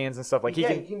out of his hands and stuff. Like he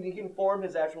can form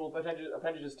his actual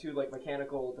appendages to like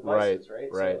mechanical devices, right?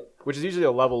 Right. So, which is usually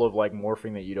a level of like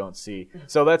morphing that you don't see.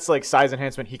 So that's like size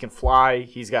enhancement. He can fly.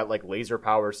 He's got like laser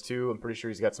powers too. I'm pretty sure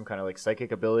he's got some kind of like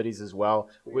psychic abilities as well.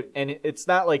 And it's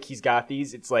not like he's got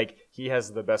these. It's like he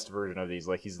has the best version of these.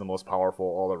 Like he's the most powerful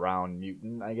all around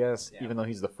mutant, I guess. Yeah. Even though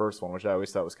he's the first one, which I always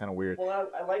thought was kind of weird. Well,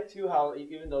 I like too how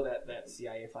even though that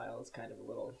CIA file is kind of a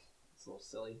little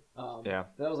silly. Yeah.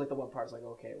 That was like the one part. It's like,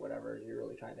 okay, whatever. You're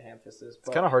really trying to ham-fist this. It's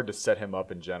kind of hard to set him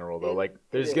up in general, though. Like,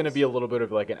 there's going to be a little bit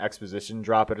of like an exposition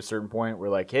drop at a certain point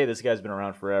where, like, hey, this guy's been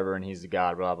around forever and he's a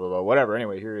god, blah blah blah, whatever.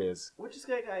 Anyway, here he is. Which is,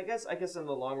 I guess, in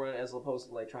the long run, as opposed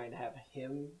to like trying to have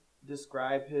him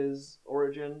describe his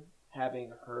origin,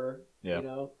 having her,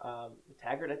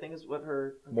 Taggart, I think is what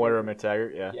her Moira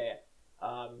McTaggart, yeah.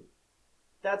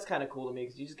 That's kind of cool to me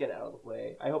because you just get it out of the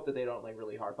way. I hope that they don't like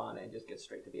really harp on it and just get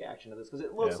straight to the action of this because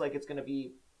it looks like it's going to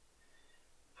be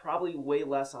probably way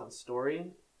less on story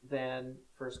than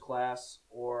First Class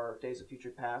or Days of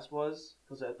Future Past was,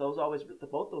 because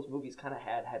both those movies kind of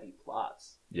had heavy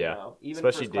plots. Yeah, you know? Even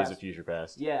especially First Days Class, of Future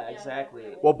Past. Yeah,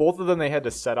 exactly. Well, both of them they had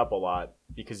to set up a lot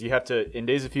because you have to in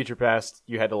Days of Future Past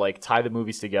you had to like tie the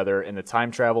movies together in the time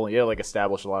travel. You had to like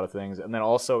establish a lot of things, and then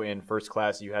also in First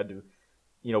Class you had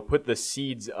to, put the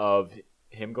seeds of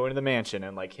him going to the mansion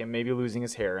and like him maybe losing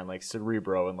his hair and like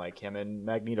Cerebro and like him and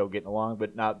Magneto getting along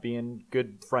but not being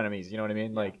good frenemies. You know what I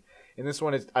mean? Like. In this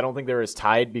one, I don't think they're as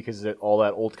tied because all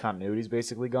that old continuity is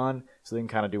basically gone, so they can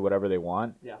kind of do whatever they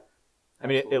want. Yeah. I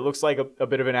mean, it looks like a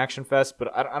bit of an action fest,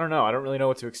 but I don't know. I don't really know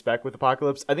what to expect with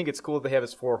Apocalypse. I think it's cool that they have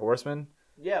his 4 horsemen.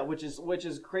 Yeah, which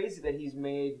is crazy that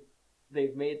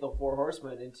they've made the 4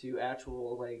 horsemen into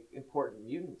actual like important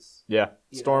mutants. Yeah,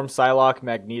 Storm, Psylocke,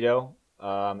 Magneto,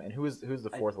 and who's the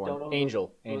 4th one?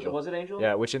 Angel. Was it Angel?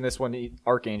 Yeah, which in this one,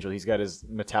 Archangel, he's got his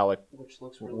metallic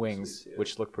really wings,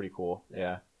 which look pretty cool.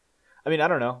 Yeah. I mean, I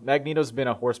don't know. Magneto's been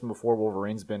a horseman before.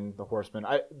 Wolverine's been the horseman.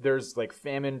 There's like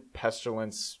famine,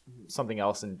 pestilence, something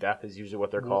else, and death is usually what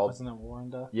they're called. Isn't that War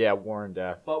and Death? Yeah, War and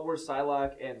Death. But were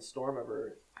Psylocke and Storm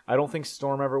ever? I don't think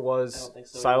Storm ever was. I don't think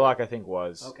so. Psylocke, I think,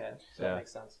 was. Okay, so that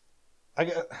makes sense.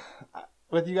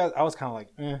 With you guys, I was kind of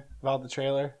like about the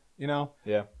trailer,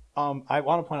 Yeah. I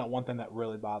want to point out one thing that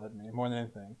really bothered me more than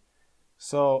anything.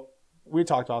 So we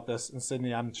talked about this in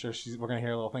Sydney. I'm sure we're gonna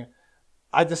hear a little thing.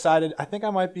 I decided I think I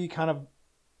might be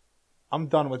I'm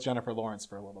done with Jennifer Lawrence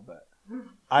for a little bit.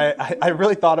 I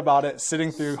really thought about it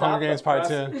sitting through Hunger Games Part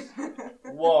 2.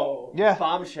 Whoa. Yeah.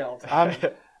 Bombshell.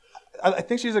 I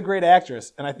think she's a great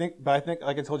actress, and I think like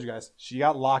I told you guys, she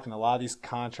got locked in a lot of these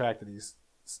contracts,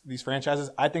 these franchises.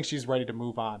 I think she's ready to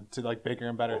move on to like bigger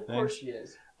and better things. Of course she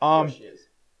is. Of course she is.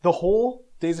 The whole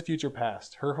Days of Future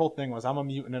Past, her whole thing was I'm a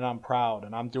mutant and I'm proud,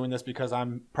 and I'm doing this because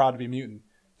I'm proud to be a mutant.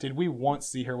 Did we once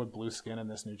see her with blue skin in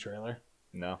this new trailer?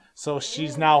 No. So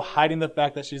she's now hiding the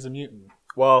fact that she's a mutant.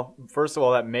 Well, first of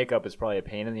all, that makeup is probably a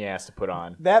pain in the ass to put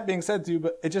on. That being said, too,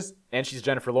 but it just... And she's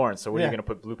Jennifer Lawrence, so what are you going to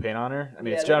put blue paint on her? I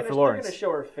mean, it's They're Jennifer Lawrence. going to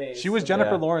show her face. She was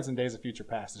Jennifer Lawrence in Days of Future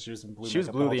Past, and she was in blue. She was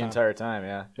blue the entire time,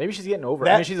 yeah. Maybe she's getting over it.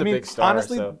 That, I mean, she's a big star.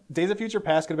 Honestly, Days of Future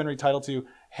Past could have been retitled to,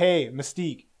 hey,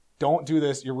 Mystique, don't do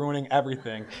this, you're ruining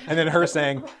everything. And then her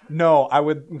saying, no, I'm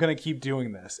going to keep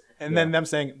doing this. And then them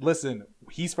saying, listen,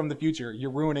 he's from the future,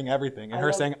 you're ruining everything. And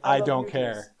her saying, I don't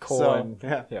care. So,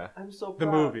 yeah. I'm so proud. The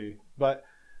movie. But,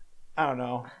 I don't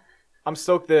know. I'm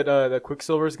stoked that the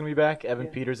Quicksilver is going to be back. Evan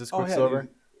Peters is Quicksilver.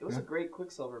 It was a great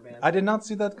Quicksilver, man. I did not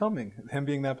see that coming, him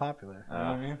being that popular. You know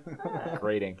what I mean?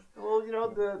 Grating. Well,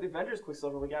 the Avengers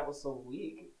Quicksilver we got was so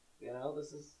weak.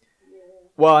 This is...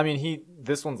 Well, I mean,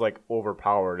 this one's like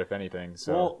overpowered, if anything.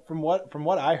 So. Well, from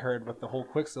what I heard with the whole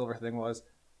Quicksilver thing was,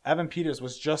 Evan Peters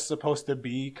was just supposed to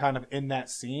be kind of in that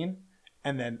scene,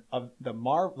 and then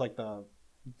the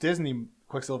Disney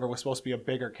Quicksilver was supposed to be a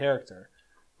bigger character,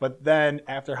 but then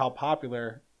after how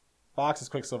popular Fox's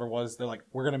Quicksilver was, they're like,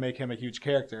 we're gonna make him a huge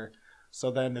character. So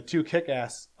then the two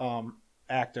Kick-Ass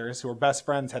actors who were best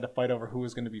friends had to fight over who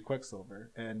was going to be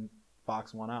Quicksilver, and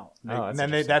Fox won out. And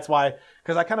then that's why,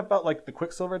 because I kind of felt like the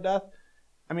Quicksilver death.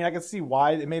 I mean, I could see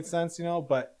why it made sense,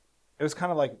 but it was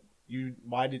kind of like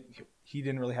he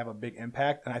didn't really have a big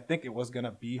impact, and I think it was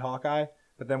gonna be Hawkeye.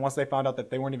 But then once they found out that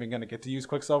they weren't even gonna get to use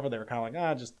Quicksilver, they were kind of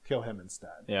like, just kill him instead.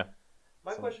 Yeah.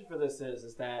 My question for this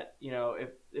is that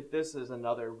if this is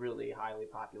another really highly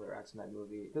popular X-Men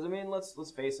movie, because I mean let's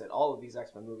face it, all of these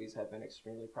X-Men movies have been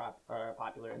extremely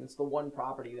popular, and it's the one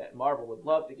property that Marvel would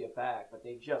love to get back, but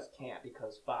they just can't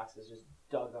because Fox has just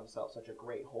dug themselves such a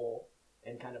great hole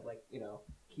in kind of like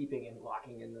keeping and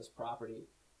locking in this property.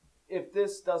 If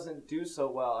this doesn't do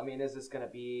so well, I mean, is this going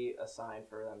to be a sign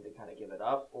for them to kind of give it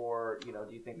up, or do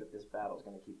you think that this battle is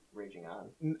going to keep raging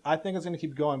on? I think it's going to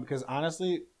keep going because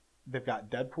honestly, they've got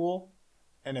Deadpool,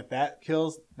 and if that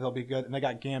kills, they'll be good. And they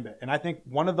got Gambit, and I think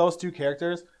one of those two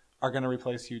characters are going to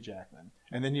replace Hugh Jackman.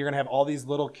 And then you're going to have all these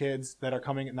little kids that are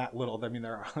coming, not little, I mean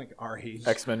they're like our age,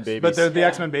 X-Men babies, but they're the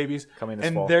X-Men babies coming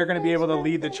this fall. And they're going to be able to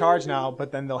lead the charge now.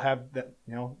 But then they'll have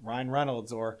Ryan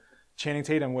Reynolds or Channing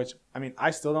Tatum, which I mean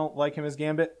I still don't like him as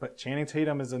Gambit, but Channing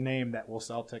Tatum is a name that will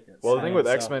sell tickets. Well, the thing with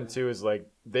X-Men too is like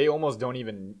they almost don't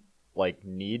even like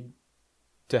need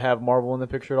to have Marvel in the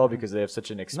picture at all because they have such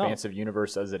an expansive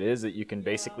universe as it is that you can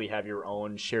basically have your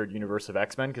own shared universe of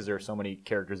X-Men because there are so many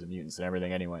characters of mutants and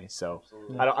everything anyway. So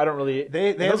I don't really.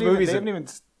 They haven't even.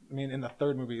 I mean, in the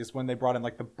third movie is when they brought in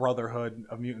like the Brotherhood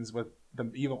of Mutants with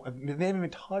the evil. I mean, they haven't even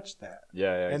touched that.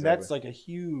 Yeah, and exactly. That's like a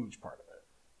huge part of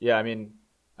it. Yeah, I mean,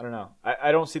 I don't know.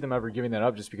 I don't see them ever giving that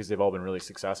up just because they've all been really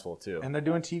successful too. And they're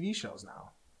doing TV shows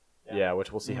now. Yeah,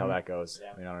 which we'll see how that goes.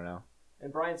 Yeah. I mean, I don't know.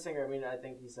 And Bryan Singer, I mean, I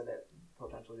think he said that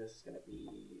potentially this is going to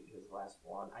be his last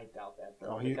one. I doubt that,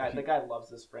 though. The guy loves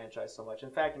this franchise so much.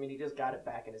 In fact, I mean, he just got it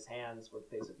back in his hands with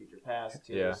Days of Future Past,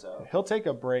 too. Yeah. So he'll take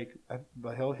a break,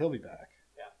 but he'll be back.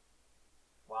 Yeah.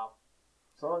 Wow.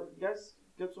 So, you guys,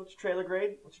 what's your trailer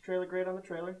grade? What's your trailer grade on the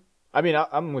trailer? I mean,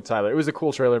 I'm with Tyler. It was a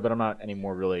cool trailer, but I'm not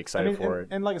anymore really excited for it.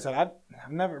 And like I said,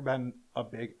 I've never been a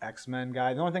big X-Men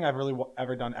guy. The only thing I've really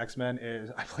ever done X-Men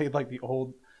is I played like the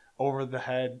old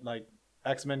over-the-head like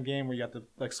X-Men game where you have to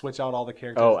like switch out all the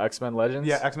characters. Oh, X-Men Legends?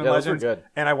 Yeah, X-Men Legends. Those were good.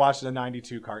 And I watched the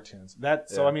 92 cartoons.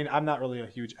 So, I mean, I'm not really a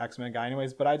huge X-Men guy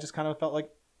anyways, but I just kind of felt like,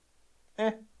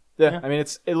 Yeah, I mean,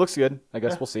 it looks good. I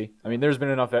guess we'll see. I mean, there's been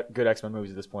enough good X-Men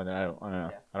movies at this point that I don't know.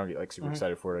 I don't get like super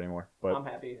excited for it anymore. But I'm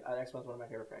happy. X-Men's one of my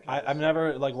favorite franchises. I've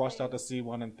never like rushed out to see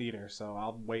one in theater, so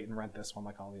I'll wait and rent this one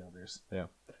like all the others. Yeah.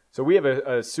 So we have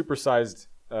a supersized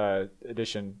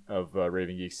edition of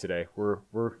Raving Geeks today. We're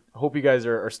hope you guys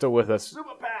are still with us. Super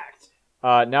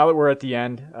packed. Now that we're at the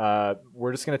end,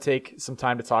 we're just going to take some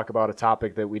time to talk about a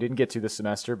topic that we didn't get to this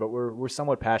semester, but we're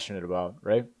somewhat passionate about,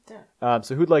 right? Yeah.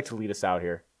 So who'd like to lead us out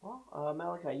here? Well,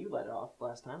 Malachi, you led it off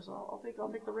last time, so I'll take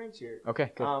the reins here.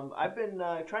 Okay, good. I've been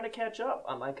trying to catch up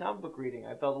on my comic book reading.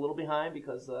 I felt a little behind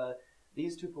because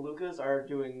these two Palookas are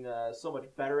doing so much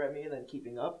better at me than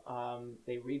keeping up.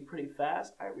 They read pretty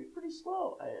fast. I read pretty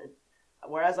slow.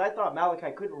 Whereas I thought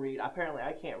Malachi couldn't read, apparently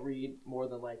I can't read more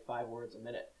than like 5 words a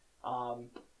minute.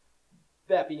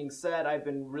 That being said, I've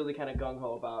been really kind of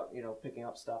gung-ho about, picking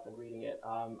up stuff and reading it.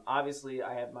 Obviously,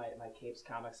 I have my Capes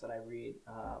comics that I read,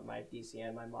 my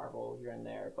DCN, my Marvel here and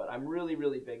there, but I'm really,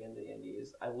 really big into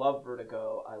indies. I love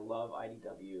Vertigo, I love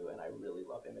IDW, and I really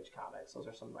love Image Comics. Those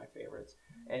are some of my favorites.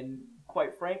 And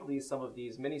quite frankly, some of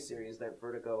these miniseries that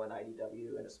Vertigo and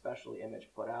IDW, and especially Image,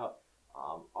 put out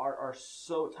are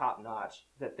so top-notch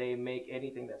that they make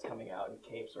anything that's coming out in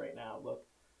Capes right now look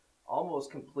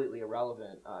almost completely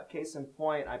irrelevant. Case in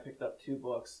point, I picked up 2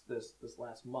 books this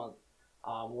last month.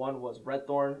 One was Red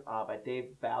Thorn by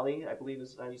Dave Bally, I believe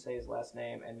is how you say his last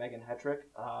name, and Megan Hetrick.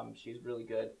 She's really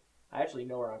good. I actually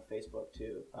know her on Facebook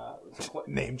too.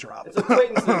 Name drop. It's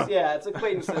acquaintances. Yeah, it's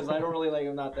acquaintances. I don't really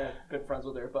I'm not that good friends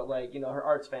with her, but her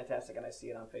art's fantastic, and I see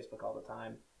it on Facebook all the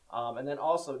time. And then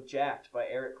also Jacked by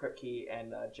Eric Kripke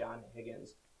and John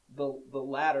Higgins. The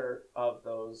latter of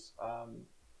those.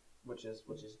 Which is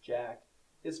Jacked,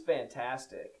 is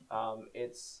fantastic.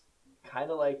 It's kind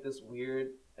of like this weird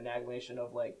amalgamation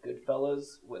of like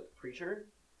Goodfellas with Preacher,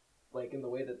 like in the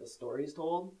way that the story's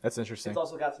told. That's interesting. It's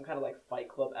also got some kind of like Fight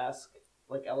Club-esque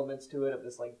like elements to it of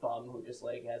this like bum who just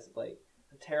like has like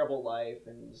a terrible life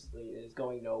and just is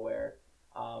going nowhere.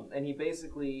 And he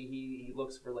basically he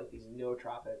looks for like these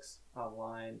nootropics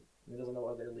online. He doesn't know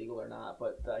whether they're legal or not,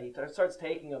 but he starts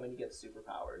taking them and he gets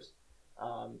superpowers.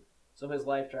 So his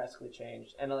life drastically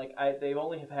changed, and they've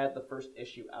only have had the first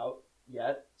issue out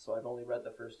yet, so I've only read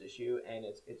the first issue, and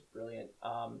it's brilliant.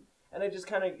 And it just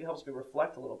kind of helps me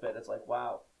reflect a little bit. It's like,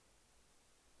 wow,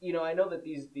 I know that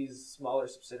these smaller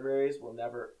subsidiaries will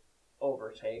never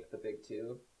overtake the big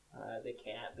two. They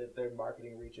can't. Their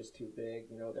marketing reach is too big.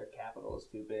 Their capital is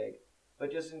too big.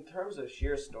 But just in terms of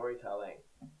sheer storytelling,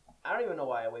 I don't even know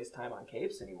why I waste time on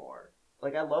Capes anymore.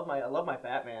 Like I love my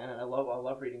Batman, and I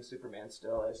love reading Superman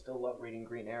still. I still love reading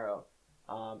Green Arrow,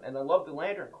 and I love the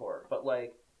Lantern Corps. But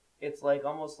it's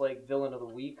almost like Villain of the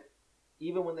Week.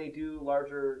 Even when they do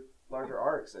larger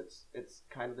arcs, it's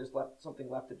kind of there's something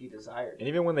left to be desired. And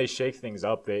even when they shake things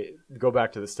up, they go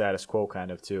back to the status quo kind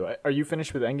of too. Are you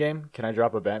finished with Endgame? Can I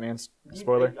drop a Batman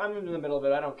spoiler? I'm in the middle of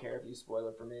it. I don't care if you spoil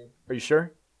it for me. Are you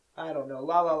sure? I don't know.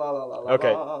 La la la la la la.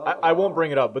 Okay, I won't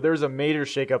bring it up, but there's a major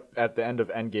shakeup at the end of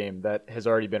Endgame that has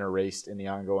already been erased in the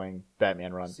ongoing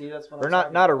Batman run. See, that's what or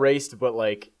not erased, but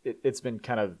like it's been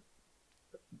kind of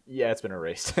it's been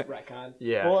erased. Retcon.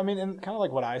 Yeah. Well, I mean, and kind of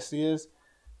like what I see is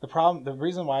the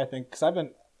reason why I think because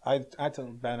I tell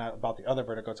Ben about the other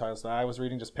Vertigo titles that I was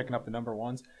reading, just picking up the number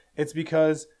ones. It's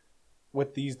because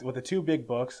with the 2 big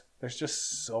books, there's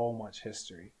just so much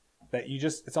history. That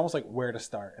it's almost like where to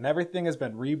start. And everything has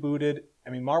been rebooted. I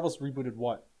mean, Marvel's rebooted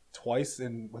twice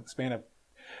in the span of...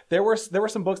 There were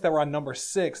some books that were on number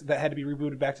 6 that had to be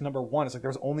rebooted back to number 1. It's like there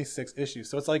was only 6 issues.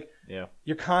 So it's like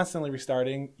you're constantly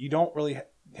restarting. You don't really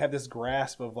have this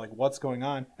grasp of like what's going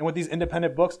on. And with these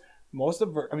independent books, most of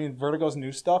Vertigo's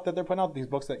new stuff that they're putting out, these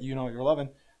books that you're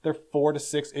loving, they're 4 to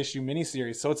 6 issue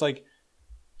miniseries. So it's like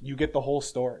you get the whole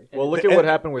story. Well, look at what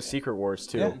happened with Secret Wars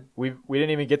too. Yeah. We didn't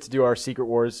even get to do our Secret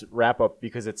Wars wrap up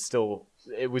because it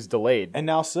was delayed. And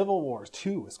now Civil Wars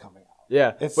 2 is coming out.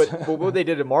 Yeah, but what they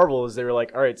did at Marvel is they were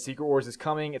like, all right, Secret Wars is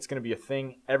coming. It's going to be a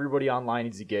thing. Everybody online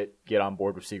needs to get on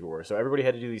board with Secret Wars. So everybody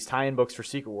had to do these tie-in books for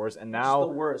Secret Wars, and now... It's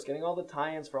the worst. Getting all the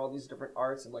tie-ins for all these different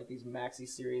arcs and like these maxi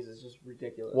series is just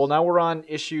ridiculous. Well, now we're on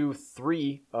issue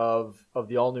 3 of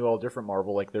the all-new, all-different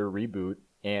Marvel, like their reboot,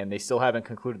 and they still haven't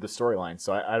concluded the storyline.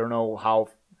 So I don't know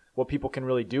what people can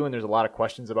really do, and there's a lot of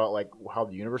questions about like how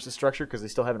the universe is structured because they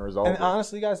still haven't resolved it. And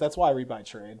honestly, guys, that's why I read by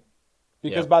trade.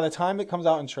 Because by the time it comes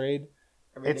out in trade...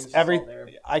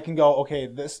 I can go, okay,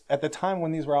 this at the time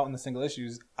when these were out in the single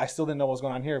issues, I still didn't know what was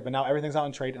going on here, but now everything's out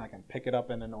in trade and I can pick it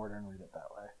up in an order and read it that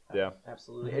way. Yeah,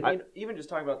 absolutely. And even just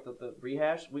talking about the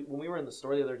rehash, when we were in the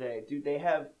store the other day, dude, they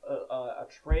have a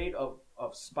trade of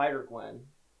Spider-Gwen,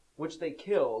 which they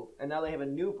killed, and now they have a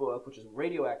new book, which is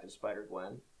Radioactive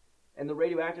Spider-Gwen. And the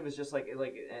radioactive is just like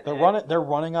they're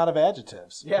running out of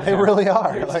adjectives. Yeah, they really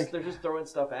are. They're just throwing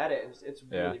stuff at it. It's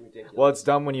really ridiculous. Well, it's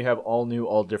dumb when you have all new,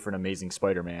 all different, amazing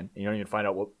Spider-Man. You don't even find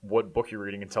out what book you're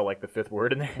reading until like the 5th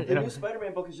word in there. The new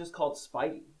Spider-Man book is just called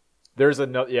Spidey. There's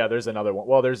another one.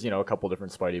 Well, there's a couple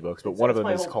different Spidey books, but one of them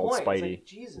is called Spidey. It's like,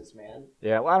 Jesus, man.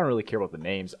 Yeah, well, I don't really care about the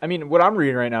names. I mean, what I'm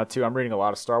reading right now too, I'm reading a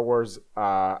lot of Star Wars.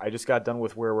 I just got done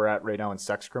with where we're at right now in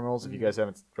Sex Criminals. If you guys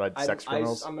haven't read Sex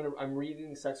Criminals, I'm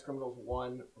reading Sex Criminals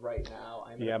 1 right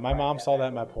now. My mom saw that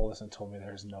in my pull list and told me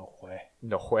there's no way.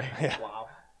 No way. Yeah. Wow.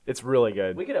 It's really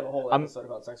good. We could have a whole episode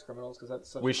about Sex Criminals because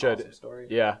that's such an awesome story.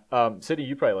 Yeah. City,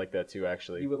 you probably like that too,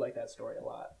 actually. You would like that story a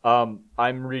lot.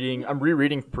 I'm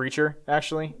rereading Preacher,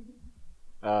 actually.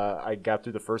 I got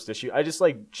through the first issue. I just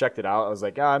checked it out. I was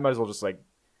like, I might as well just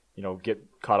get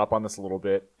caught up on this a little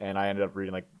bit, and I ended up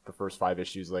reading the first 5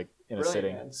 issues in a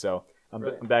sitting. Man. So I'm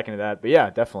back into that. But yeah,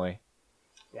 definitely.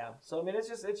 Yeah. So I mean, it's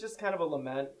just kind of a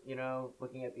lament,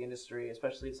 looking at the industry,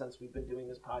 especially since we've been doing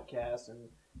this podcast, and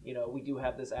we do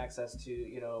have this access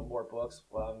to more books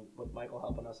with Michael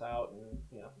helping us out and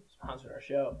sponsoring our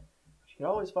show. But you can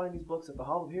always find these books at the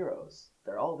Hall of Heroes.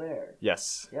 They're all there.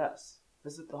 Yes. Yes.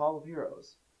 Visit the Hall of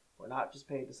Heroes. We're not just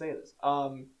paid to say this,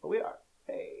 but we are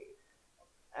paid.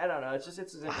 I don't know.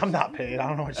 It's I'm not paid. I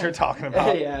don't know what you're talking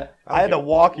about. Yeah. I had to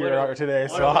walk here today,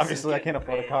 so obviously I can't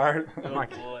afford a card. I'm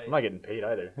not getting paid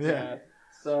either. Yeah.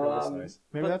 So nice.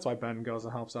 Maybe that's why Ben goes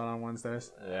and helps out on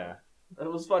Wednesdays. Yeah.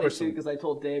 It was funny too because I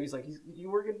told Dave, he's like,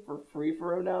 "You working for free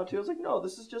for him now too?" I was like, "No,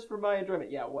 this is just for my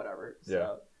enjoyment." Yeah, whatever. So,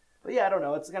 yeah. But yeah, I don't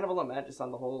know. It's kind of a lament just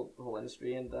on the whole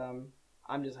industry, and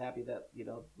I'm just happy that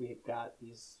we got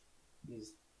these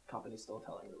companies still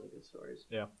telling really good stories.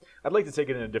 Yeah, I'd like to take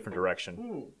it in a different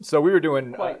direction. So we were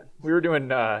doing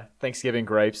Thanksgiving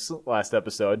gripes last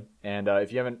episode, and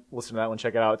if you haven't listened to that one,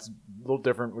 check it out. It's a little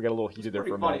different. We got a little heated there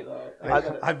for a minute.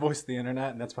 I voiced the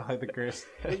internet, and that's probably the greatest.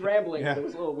 It was rambling. But it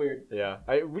was a little weird. Yeah,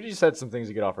 we just had some things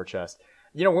to get off our chest.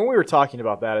 When we were talking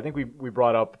about that, I think we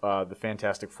brought up the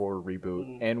Fantastic Four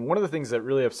reboot. And one of the things that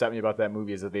really upset me about that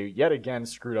movie is that they yet again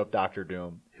screwed up Doctor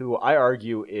Doom, who I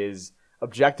argue is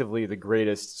objectively the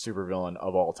greatest supervillain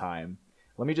of all time.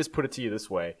 Let me just put it to you this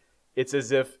way. It's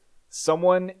as if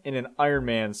someone in an Iron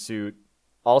Man suit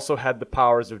also had the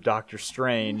powers of Doctor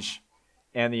Strange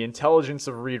and the intelligence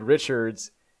of Reed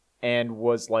Richards and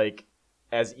was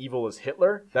as evil as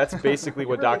Hitler. That's basically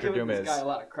what Doctor Doom is. Guy a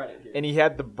lot of credit here. And he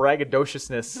had the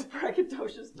braggadociousness.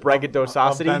 Braggadociousness.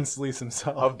 Of Ben Solis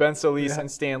himself. Of Ben Solis and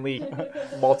Stan Lee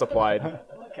multiplied.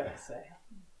 What can I say?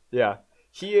 Yeah.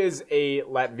 He is a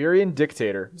Latvian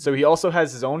dictator, so he also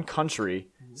has his own country,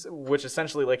 which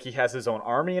essentially, he has his own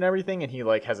army and everything, and he,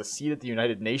 has a seat at the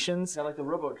United Nations. Kind of like the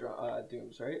Robo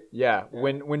Dooms, right? Yeah.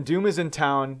 When Doom is in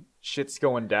town, shit's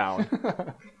going down.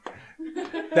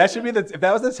 That should be if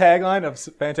that was the tagline of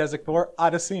Fantastic Four,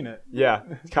 I'd have seen it. Yeah.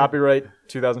 Copyright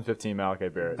 2015 Malachi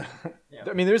Barrett. Yeah.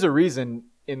 I mean, there's a reason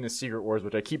in the Secret Wars,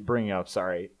 which I keep bringing up,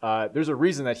 there's a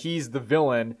reason that he's the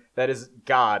villain that is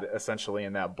God, essentially,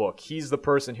 in that book. He's the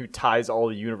person who ties all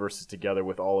the universes together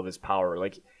with all of his power.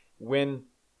 When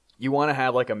you want to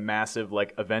have, a massive,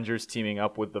 Avengers teaming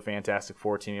up with the Fantastic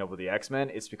Four teaming up with the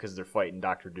X-Men, it's because they're fighting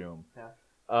Doctor Doom.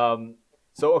 Yeah.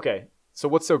 So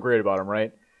what's so great about him,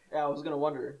 right? Yeah, I was going to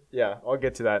wonder. Yeah, I'll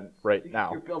get to that right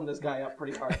now. You're building this guy up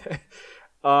pretty hard.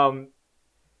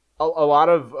 A lot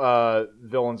of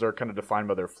villains are kind of defined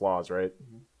by their flaws, right?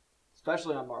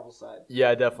 Especially on Marvel's side.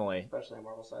 Yeah, definitely. Especially on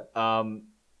Marvel's side.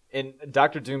 And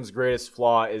Doctor Doom's greatest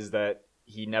flaw is that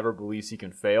he never believes he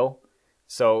can fail.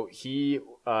 So he...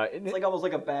 it's almost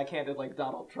like a backhanded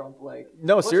Donald Trump.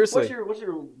 No, seriously. What's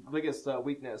your biggest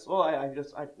weakness? Well, I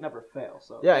never fail.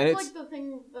 So yeah, and it's the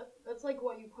thing that's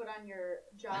what you put on your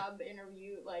job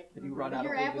interview, you run out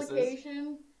your of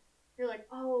application. you're like,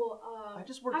 I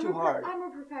just work too hard. I'm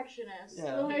a perfectionist.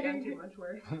 Yeah. Like, I've done too much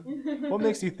work. What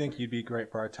makes you think you'd be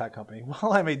great for our tech company?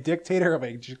 Well, I'm a dictator of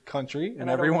a country, and I don't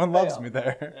everyone fail. loves me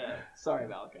there. Yeah. Sorry,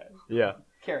 Malachi. Yeah.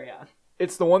 Carry on.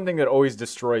 It's the one thing that always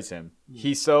destroys him.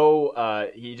 He's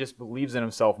so he just believes in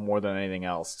himself more than anything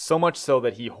else. So much so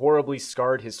that he horribly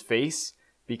scarred his face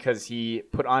because he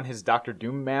put on his Dr.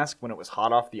 Doom mask when it was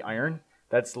hot off the iron.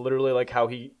 That's literally like how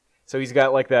he. So he's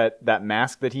got like that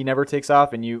mask that he never takes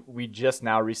off, and we just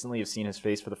now recently have seen his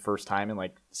face for the first time in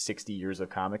like 60 years of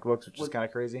comic books, which is kind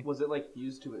of crazy. Was it like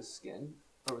fused to his skin,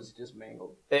 or was it just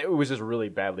mangled? It was just really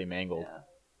badly mangled.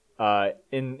 Yeah.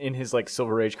 In his like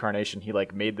Silver Age carnation, he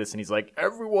like made this, and he's like,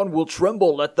 everyone will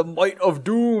tremble at the might of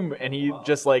doom, and he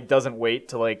just like doesn't wait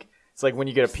to like. It's like when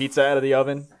you get a pizza out of the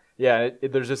oven. Yeah,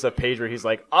 there's just a page where he's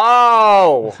like,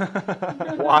 "Oh,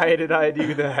 why did I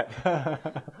do that?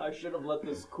 I should have let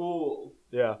this cool."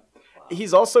 Yeah.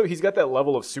 He's got that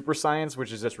level of super science,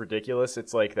 which is just ridiculous.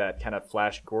 It's like that kind of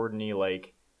Flash Gordon-y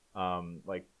like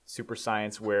super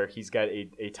science where he's got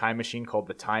a time machine called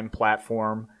the Time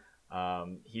Platform.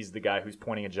 He's the guy who's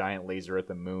pointing a giant laser at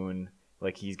the moon.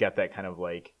 Like he's got that kind of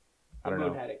like, I don't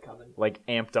know, had it coming. like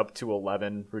amped up to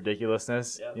 11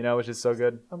 ridiculousness, Yep. you know, which is so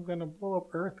good. I'm gonna blow up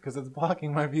Earth because it's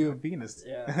blocking my view of Venus.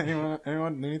 Yeah.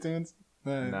 Anyone? Looney Tunes?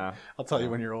 Nah. I'll tell you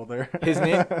when you're older. His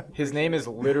name is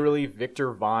literally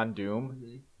Victor Von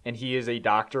Doom, and he is a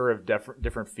doctor of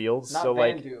different fields. Not so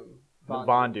Van like Doom.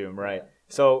 Von Doom, right? Yeah.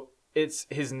 So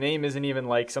his name isn't even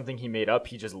like something he made up.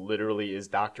 He just literally is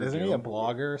Doctor Doom. Isn't he a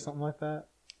blogger or something like that?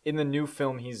 In the new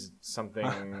film, he's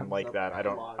something like that. I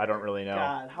don't really know.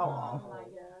 God, how oh awful. my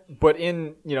gosh. But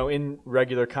in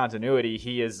regular continuity,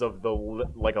 he is of the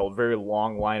like a very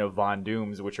long line of Von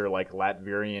Dooms, which are like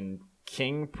Latvian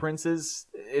king princes.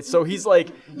 He's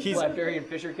Latvian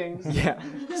Fisher Kings. yeah.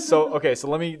 So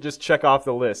let me just check off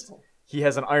the list. He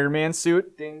has an Iron Man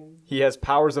suit. Ding. He has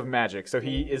powers of magic, so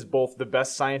he is both the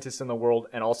best scientist in the world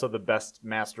and also the best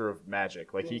master of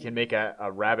magic. Like he can make a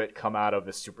rabbit come out of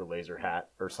a super laser hat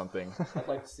or something. I'd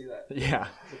like to see that. Yeah.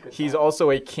 That's a good He's time. also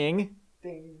a king.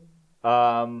 Ding.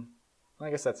 I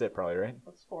guess that's it probably, right?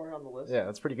 That's 4 on the list. Yeah,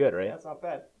 that's pretty good, right? That's not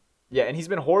bad. Yeah, and he's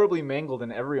been horribly mangled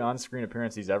in every on-screen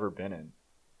appearance he's ever been in.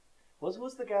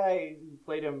 Was the guy who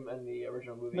played him in the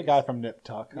original movie? The guy from Nip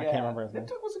Tuck. I can't remember his name. Nip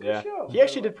Tuck was a good Yeah, show. he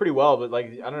actually did pretty well, but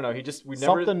like I don't know,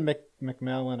 Something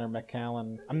McMillan or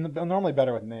McCallan. I'm normally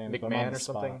better with names. but I'm on McMahon the or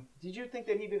spot. something. Did you think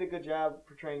that he did a good job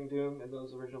portraying Doom in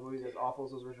those original movies, as awful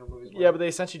as those original movies were? Yeah, but they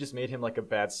essentially just made him like a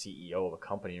bad CEO of a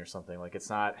company or something. Like it's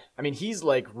not. I mean, he's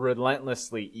like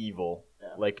relentlessly evil. Yeah.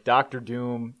 Like Doctor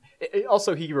Doom.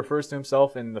 Also, he refers to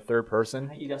himself in the third person.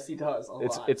 He does a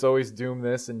lot. It's always Doom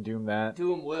this and Doom that.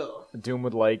 Doom will. Doom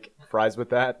would like fries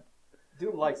with that.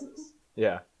 Doom likes this.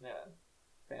 Yeah. Yeah.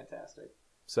 Fantastic.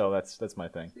 So that's my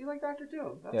thing. So you like Dr.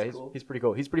 Doom? That's Yeah, cool. he's pretty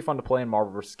cool. He's pretty fun to play in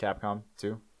Marvel vs. Capcom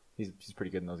too. He's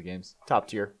pretty good in those games. Top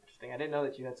tier. Interesting. I didn't know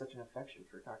that you had such an affection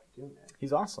for Dr. Doom, man.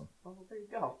 He's awesome. Well, there you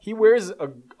go. He wears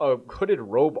a hooded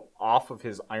robe off of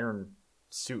his iron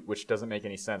suit, which doesn't make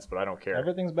any sense, but I don't care.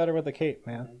 Everything's better with the cape,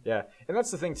 man. Yeah, and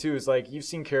that's the thing too, is like you've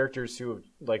seen characters who have,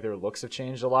 like their looks have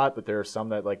changed a lot, but there are some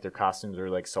that like their costumes are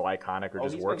like so iconic or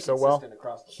just he's work been so well. consistent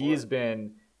across the He's board.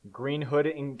 been green hood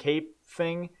and cape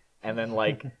thing, and then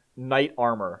like knight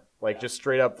armor, like just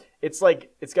straight up. It's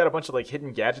like it's got a bunch of like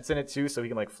hidden gadgets in it too, so he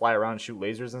can like fly around and shoot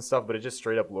lasers and stuff. But it just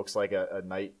straight up looks like a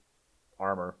knight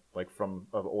armor, like from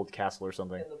an old castle or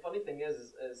something. And the funny thing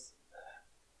is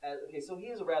okay, so he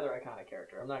is a rather iconic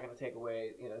character. I'm not going to take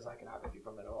away his iconography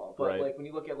from it at all. But Right. like when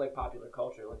you look at like popular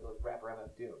culture, like the rapper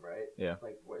MF Doom, right? Yeah.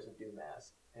 Like wears a Doom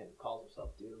mask and calls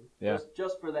himself Doom. Yeah.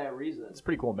 Just for that reason. It's a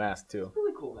pretty cool mask too. It's a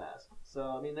really cool mask. So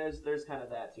I mean, there's kind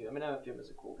of that too. I mean, MF Doom is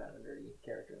a cool kind of nerdy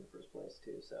character in the first place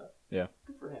too. So Yeah.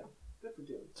 good for him. Good for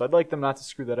Doom. So I'd like them not to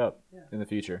screw that up Yeah. in the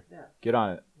future. Yeah. Get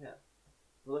on it. Yeah.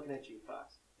 We're looking at you,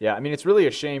 Fox. Yeah, I mean it's really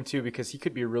a shame too because he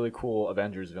could be a really cool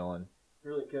Avengers villain,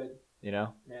 Really good. you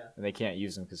know, Yeah. and they can't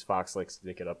use him because Fox likes to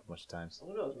dick it up a bunch of times.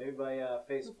 Who knows? Maybe by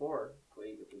Phase 4, if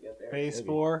we get there. Phase Maybe.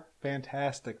 4,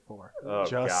 Fantastic Four. Oh,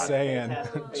 Just God. saying.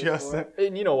 Fantastic Phase Just 4.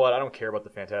 And you know what? I don't care about the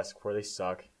Fantastic Four. They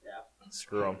suck. Yeah.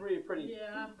 Screw them. Pretty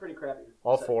crappy.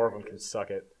 All set 4 of them characters. can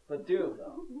suck it. But Doom,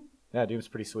 though. Yeah, Doom's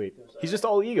pretty sweet. Doom's He's just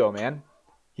all ego, man.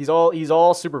 He's all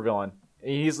supervillain.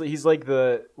 He's like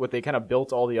what they kind of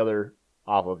built all the other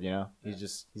off of, you know.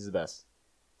 He's the best.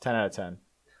 10 out of 10.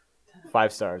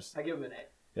 5 stars. I give him an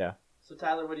A. Yeah. So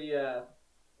Tyler, what do you?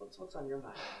 What's on your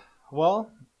mind?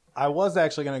 Well, I was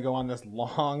actually going to go on this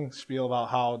long spiel about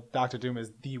how Doctor Doom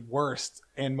is the worst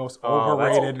and most Oh,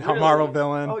 that's- overrated really? Marvel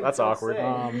villain. Oh, you That's can't awkward.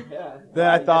 say. Then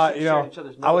Wow, I you thought, guys you know, shared each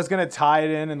other's I was notes. going to tie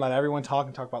it in and let everyone talk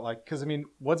about, like, because, I mean,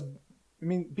 what's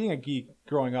mean, being a geek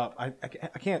growing up, I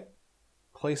can't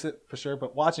place it for sure,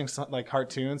 but watching like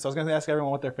cartoons. So I was going to ask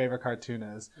everyone what their favorite cartoon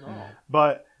is. Oh.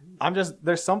 But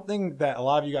there's something that a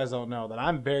lot of you guys don't know that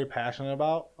I'm very passionate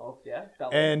about. Oh, yeah?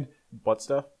 And butt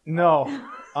stuff? No.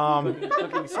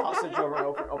 Cooking sausage over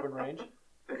an open range?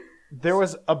 There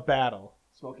was a battle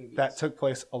that took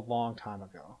place a long time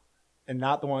ago, and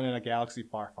not the one in a galaxy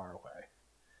far, far away.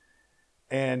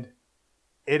 And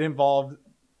it involved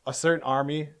a certain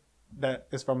army that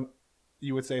is from,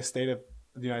 you would say, a state of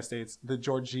the United States, the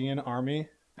Georgian army.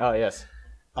 Oh, yes.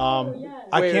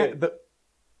 Yes.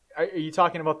 Are you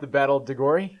talking about the Battle of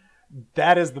Dagori?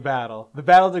 That is the battle. The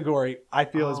Battle of Dagori, I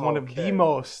feel, is one of the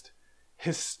most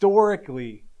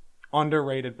historically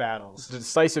underrated battles. It's a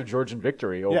decisive Georgian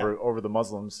victory over the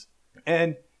Muslims.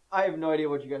 And I have no idea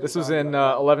what you guys. This was in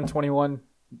 1121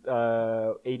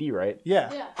 AD, right?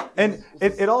 Yeah. And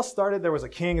it all started. There was a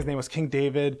king. His name was King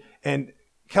David. And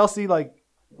Kelsey, like,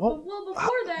 well, before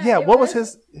that, what was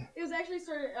his? It was actually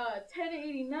started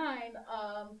 1089.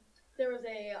 There was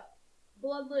a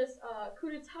bloodless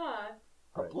coup d'état.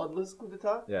 A bloodless coup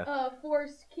d'état? Yeah.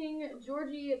 Forced King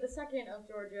Georgie II of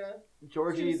Georgia.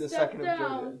 Georgie II of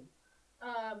Georgia.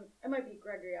 It might be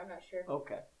Gregory. I'm not sure.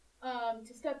 Okay.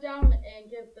 To step down and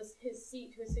give his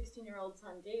seat to his 16-year-old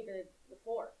son David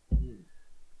IV.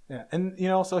 Yeah, and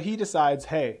so he decides,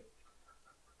 hey,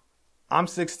 I'm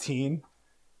 16.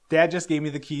 Dad just gave me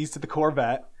the keys to the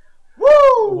Corvette.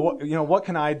 Woo! What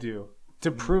can I do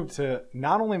to prove to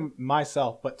not only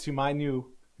myself but to my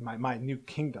new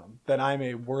kingdom that I'm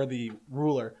a worthy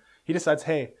ruler? He decides,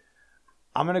 hey,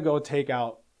 I'm gonna go take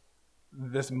out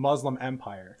this Muslim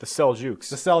empire, the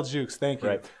Seljuks. Thank you.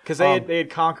 Right, because they had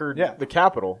conquered the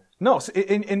capital. No, so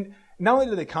and not only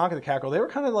did they conquer the capital, they were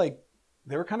kind of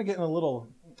getting a little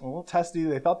testy.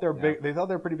 They thought they were big. They thought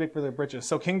they were pretty big for their britches.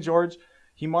 So King George,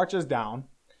 he marches down,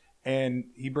 and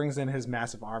he brings in his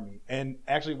massive army. And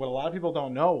actually, what a lot of people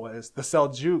don't know was the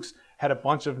Seljuks had a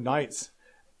bunch of knights.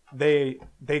 They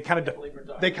kind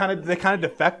of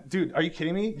defect. Dude, are you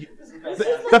kidding me?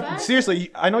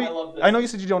 Seriously, I know you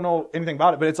said you don't know anything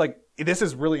about it, but it's like this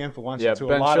is really influential to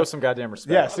Ben, a lot. Show some goddamn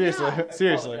respect. Yeah,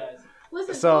 seriously.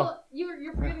 Listen, well,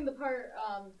 you're forgetting the part,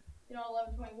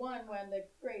 1121 when the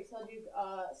great Seljuk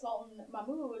Sultan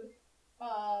Mahmud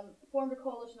formed a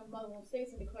coalition of Muslim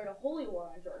states and declared a holy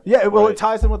war on Georgia. Yeah, well, it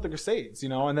ties in with the Crusades,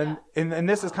 and then and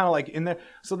this is kind of like in there.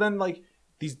 So then, like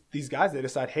these guys, they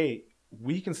decide, hey,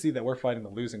 we can see that we're fighting the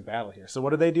losing battle here. So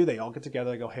what do? They all get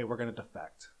together. They go, hey, we're going to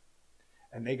defect.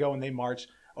 And they go and they march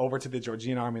over to the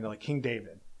Georgian army. And they're like, King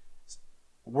David,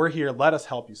 we're here. Let us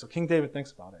help you. So King David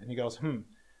thinks about it. And he goes,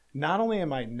 not only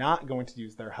am I not going to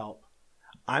use their help,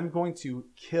 I'm going to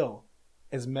kill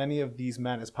as many of these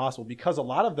men as possible. Because a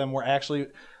lot of them were actually,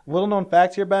 little known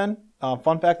fact here, Ben,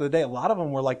 fun fact of the day, a lot of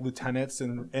them were like lieutenants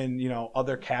and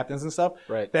other captains and stuff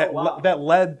that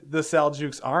led the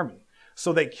Seljuks army.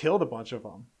 So they killed a bunch of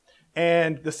them.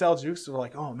 And the Seljuks were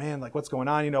like, oh man, like what's going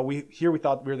on? We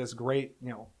thought we were this great,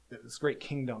 this great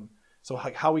kingdom. So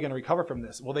like, how are we going to recover from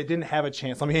this? Well, they didn't have a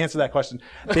chance. Let me answer that question.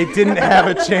 They didn't have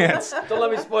a chance. Don't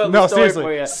let me spoil the story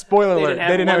for you. Spoiler alert. They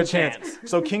didn't have a chance.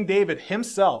 So King David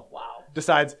himself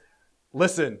decides,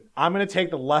 listen, I'm going to take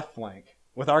the left flank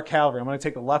with our cavalry. I'm going to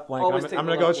take the left flank. I'm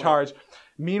going to go charge.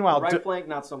 Meanwhile, right flank,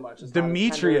 not so much.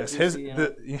 Demetrius,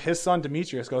 his son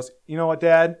Demetrius goes, you know what,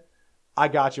 Dad? I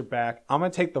got your back. I'm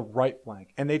going to take the right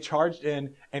flank. And they charged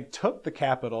in and took the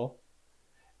capital.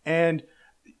 And,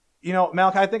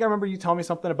 Malachi, I think I remember you telling me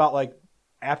something about, like,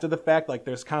 after the fact, like,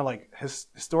 there's kind of, like,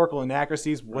 historical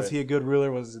inaccuracies. Was he a good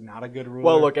ruler? Was he not a good ruler?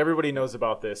 Well, look, everybody knows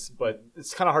about this, but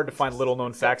it's kind of hard to find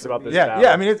little-known facts about this.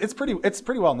 Yeah, I mean, it's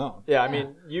pretty well known. Yeah, I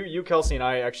mean, you, Kelsey, and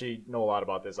I actually know a lot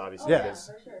about this, obviously.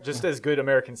 Because just as good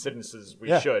American citizens,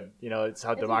 we should. It's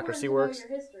how democracy works. Your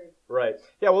history. Right.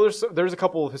 Yeah, well, there's a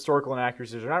couple of historical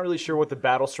inaccuracies. We're not really sure what the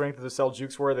battle strength of the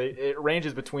Seljuks were. It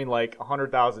ranges between, like,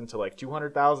 100,000 to, like,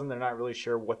 200,000. They're not really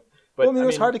sure what... But, it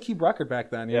was hard to keep record back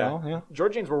then, you know? Yeah.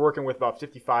 Georgians were working with about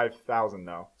 55,000,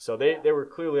 though. So they were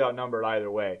clearly outnumbered either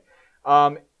way.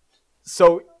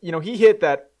 So, he hit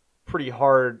that pretty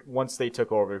hard once they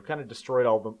took over. It kind of destroyed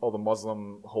all the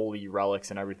Muslim holy relics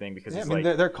and everything because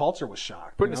their culture was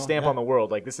shocked. Putting a stamp on the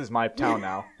world. Like, this is my town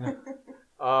now.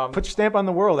 Put your stamp on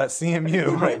the world at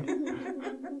CMU.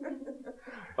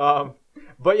 Right.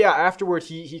 But yeah, afterward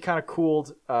he kind of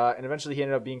cooled, and eventually he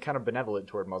ended up being kind of benevolent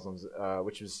toward Muslims,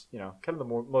 which was kind of the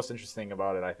most interesting thing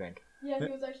about it, I think. Yeah, he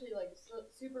was actually like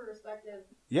super respected.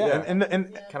 Yeah, and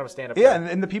kind of a stand-up. Yeah,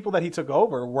 and the people that he took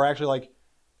over were actually like,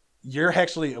 you're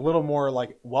actually a little more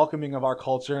like welcoming of our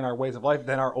culture and our ways of life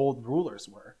than our old rulers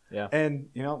were. Yeah. And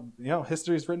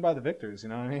history is written by the victors. You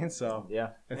know what I mean? So yeah.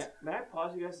 May I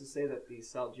pause you guys to say that the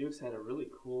Seljuks had a really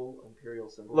cool imperial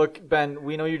symbol? Look, Ben,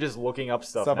 we know you're just looking up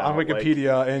stuff now, on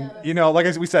Wikipedia, and like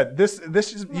as we said, this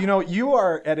is you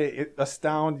are at a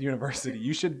Astound University.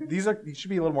 You should be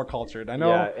a little more cultured. I know.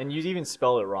 Yeah, and you even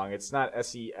spell it wrong. It's not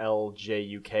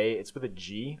Seljuk. It's with a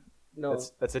G. No,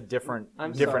 that's a different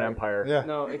sorry. empire. Yeah.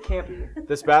 No, it can't be.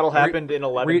 This battle happened in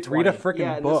 1120. Read a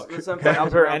freaking book. This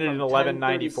empire ended in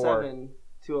 1194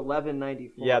 to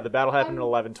 1194. Yeah, the battle happened in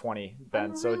 1120,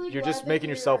 Ben. So really you're just making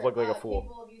yourself look like a fool.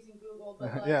 Capable of using Google,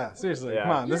 but, like, Yeah, seriously. Yeah.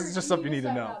 Come on, this is just something you need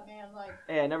to know. Up, man, like,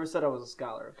 Hey, I never said I was a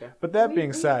scholar. Okay. But that we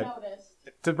being said, noticed.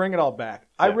 to bring it all back,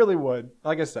 I really would.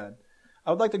 Like I said, I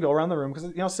would like to go around the room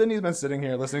because Sydney's been sitting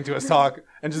here listening to us talk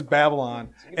and just babble on,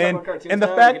 and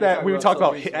the fact that we talked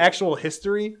about actual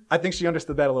history, I think she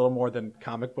understood that a little more than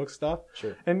comic book stuff.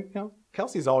 Sure. And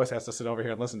Kelsey's always has to sit over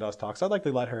here and listen to us talk, so I'd like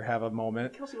to let her have a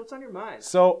moment. Kelsey, what's on your mind?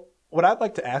 So, what I'd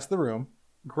like to ask the room,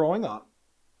 growing up,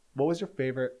 what was your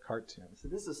favorite cartoon? So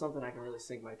this is something I can really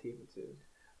sink my teeth into.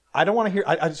 I don't want to hear.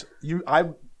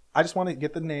 I just want to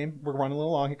get the name. We're running a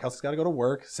little long. Kelsey's got to go to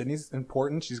work. Sydney's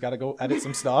important. She's got to go edit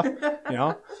some stuff.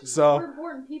 So We're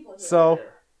important people here. So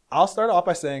I'll start off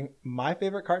by saying my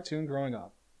favorite cartoon growing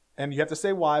up, and you have to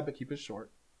say why, but keep it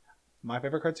short. My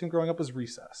favorite cartoon growing up was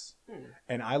Recess,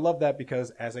 and I love that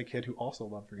because as a kid who also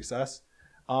loved Recess,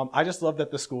 I just loved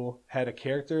that the school had a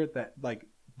character that like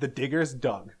the Diggers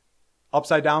dug.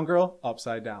 Upside Down Girl,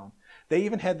 upside down. They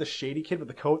even had the shady kid with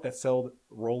the coat that sold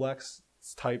Rolex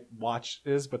type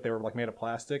watches, but they were like made of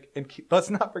plastic. And let's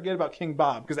not forget about King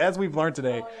Bob, because as we've learned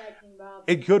today, King Bob.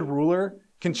 a good ruler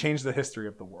can change the history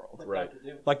of the world.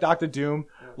 Like Dr. Doom,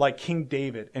 like King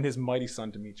David and his mighty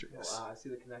son Demetrius. Oh, wow, I see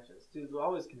the connections. Dude, there's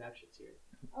always connections here.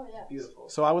 Oh yeah. Beautiful.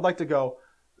 So I would like to go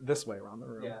this way around the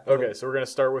room. Yeah. Okay, so we're gonna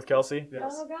start with Kelsey.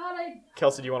 Yes. Oh God,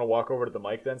 Kelsey, do you want to walk over to the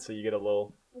mic then, so you get a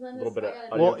little bit of?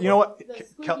 Well, you know what? The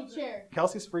squeaky chair.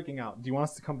 Kelsey's freaking out. Do you want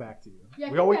us to come back to you?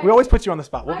 Yeah, we come back. always put you on the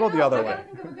spot. We'll go the other I way. gotta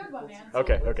think of a good one, man.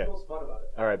 Okay. What's most fun about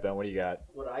it? All right, Ben, what do you got?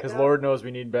 What I Because got? Lord knows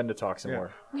we need Ben to talk some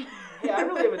more. Yeah, I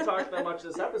really haven't talked that much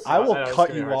this episode. I will I know, it's cut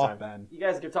gonna be a you hard off, time. Ben. You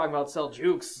guys keep talking about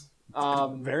Seljuks.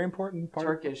 Very important part.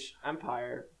 Turkish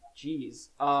Empire. Jeez.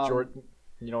 Jordan,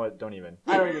 you know what? Don't even.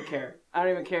 I don't even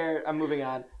care. I'm moving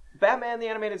on. Batman the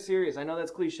Animated Series. I know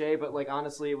that's cliche, but like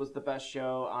honestly, it was the best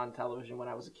show on television when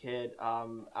I was a kid.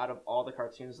 Out of all the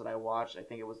cartoons that I watched, I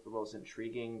think it was the most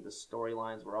intriguing. The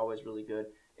storylines were always really good.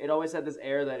 It always had this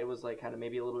air that it was like kind of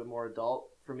maybe a little bit more adult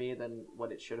for me than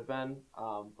what it should have been.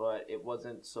 But it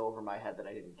wasn't so over my head that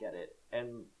I didn't get it.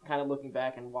 And kind of looking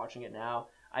back and watching it now,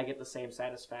 I get the same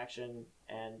satisfaction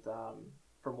and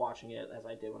from watching it as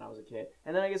I did when I was a kid.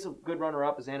 And then I guess a good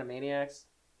runner-up is Animaniacs.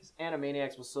 Because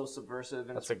Animaniacs was so subversive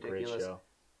and That's it's ridiculous. a great show.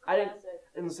 I didn't,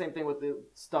 and the same thing with the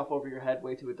stuff over your head,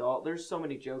 way too adult. There's so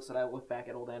many jokes that I look back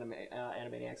at old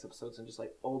Animaniacs episodes and just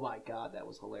like, oh my god, that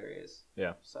was hilarious.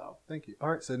 Yeah. So Thank you. All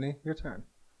right, Sydney, your turn.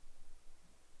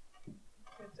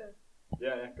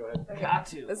 Yeah, go ahead. got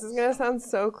to. This is gonna sound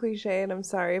so cliche, and I'm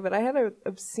sorry, but I had an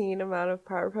obscene amount of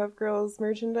Powerpuff Girls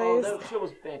merchandise, Oh, that show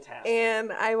was fantastic.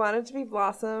 and I wanted to be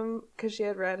Blossom because she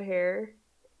had red hair.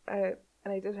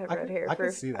 And I did have red hair. I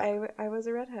could see that. I was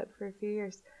a redhead for a few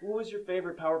years. What was your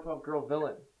favorite Powerpuff Girl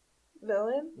villain?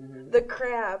 Villain? Mm-hmm. The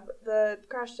crab. The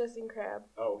cross-dressing crab.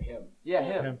 Oh, him. Yeah,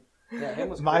 him. Yeah, him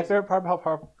was My crazy. favorite part about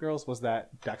Powerpuff Girls was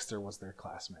that Dexter was their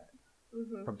classmate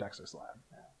from Dexter's Lab.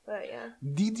 But yeah.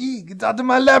 Didi, get out of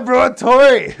my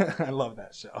laboratory! I love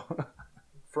that show.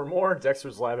 For more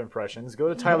Dexter's Lab impressions, go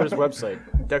to Tyler's website,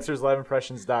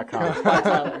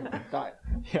 dexterslabimpressions.com. Die.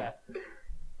 Yeah.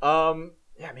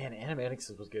 Yeah, man,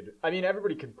 Animaniacs was good. I mean,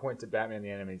 everybody could point to Batman the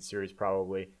Animated Series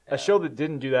probably. A show that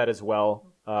didn't do that as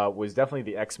well was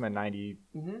definitely the X-Men 90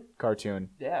 cartoon.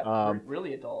 Yeah,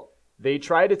 really adult. They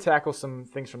tried to tackle some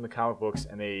things from the comic books,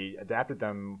 and they adapted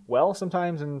them well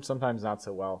sometimes and sometimes not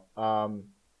so well.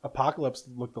 Apocalypse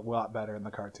looked a lot better in the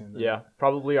cartoon. Yeah,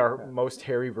 probably our most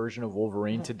hairy version of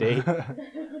Wolverine to date.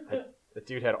 That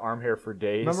dude had arm hair for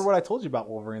days. Remember what I told you about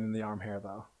Wolverine and the arm hair,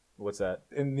 though? What's that?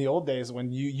 In the old days,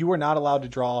 when you were not allowed to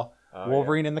draw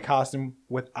Wolverine in the costume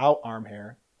without arm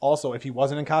hair. Also, if he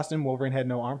wasn't in costume, Wolverine had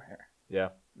no arm hair. Yeah.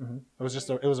 Mm-hmm. It was just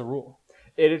it was a rule.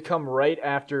 It had come right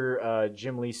after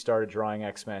Jim Lee started drawing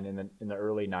X-Men in the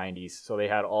early 90s. So they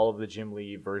had all of the Jim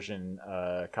Lee version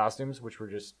costumes, which were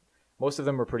just, most of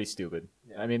them were pretty stupid.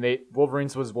 Yeah. I mean,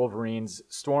 Wolverine's was Wolverine's.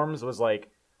 Storm's was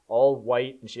like all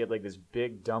white, and she had like this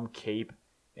big dumb cape,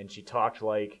 and she talked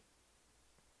like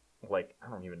like I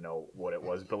don't even know what it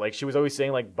was, but like she was always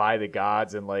saying like by the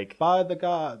gods and like by the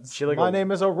gods. She like my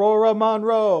name is Aurora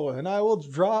Monroe, and I will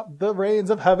drop the rains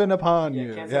of heaven upon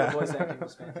you. Can't say the voice acting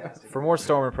was fantastic. For more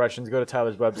Storm impressions, go to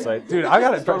Tyler's website. Dude, I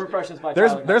got it. Storm impressions by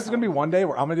There's Tyler. gonna be one day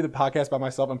where I'm gonna do the podcast by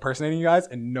myself impersonating you guys,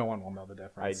 and no one will know the I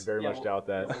difference. very much doubt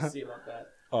that. We'll see about that.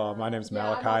 My name's Yeah, I'm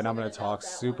Malachi, also and I'm gonna gonna talk doubt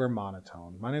that super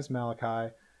monotone. My name's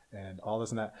Malachi, and all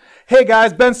this and that. Hey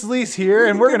guys, Ben Solis here,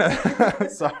 and we're gonna.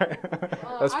 Sorry.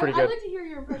 That's pretty good. I'd like to hear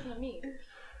your impression of me.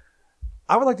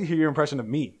 I would like to hear your impression of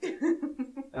me.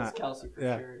 That's Kelsey for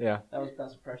yeah. sure. Yeah. That was the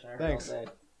best impression I heard Thanks. all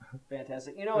day.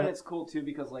 Fantastic. You know, and it's cool too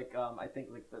because like I think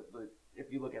like the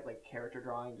if you look at like character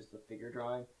drawing, just the figure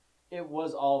drawing, it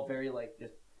was all very like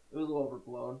just it was a little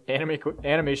overblown.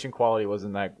 Animation quality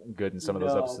wasn't that good in some of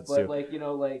those episodes but too. like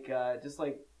like just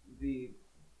like the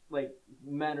like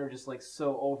men are just like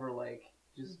so over like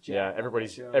just jacked Yeah, on that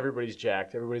everybody's show.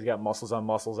 jacked. Everybody's got muscles on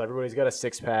muscles. Everybody's got a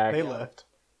 6-pack. They lift.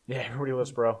 Yeah, everybody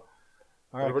lifts, bro.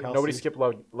 All right, Kelsey. Nobody skipped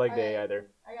leg day Alright.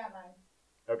 either. I got mine.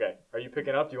 Okay, are you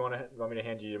picking up? Do you want me to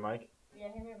hand you your mic? Yeah,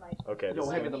 hand me a mic. Okay. Yo,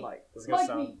 hand me the mic. This is gonna Mic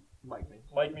sound. me. Mic me.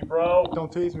 Mic me, bro.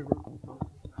 Don't tease me, bro.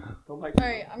 Don't mic me.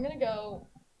 Alright, I'm gonna go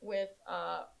with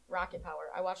Rocket Power.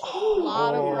 I watched a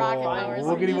lot of Rocket Power. as a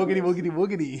Woogity, kid. woogity,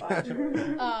 woogity,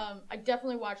 woogity. I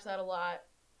definitely watched that a lot.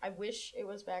 I wish it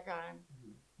was back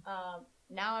on.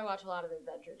 Now I watch a lot of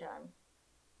Adventure Time.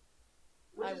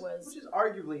 Which is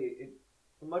arguably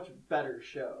a much better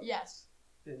show. Yes.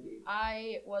 Indeed.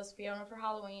 I was Fiona for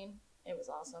Halloween. It was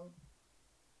awesome.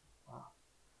 Wow.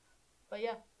 But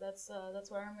yeah, that's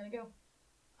where I'm gonna go.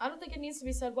 I don't think it needs to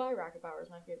be said why Rocket Power is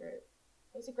my favorite.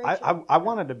 It was a great show. I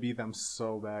wanted to be them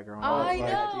so bad growing up. I Like,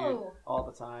 know. All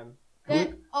the time.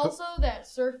 That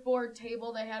surfboard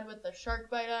table they had with the shark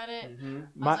bite on it.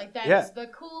 Mm-hmm. I was like, that is the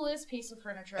coolest piece of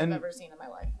furniture I've And ever seen in my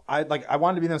life. I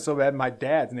wanted to be them so bad. My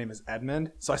dad's name is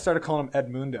Edmund, so I started calling him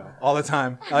Edmundo all the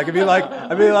time. Like I'd be like,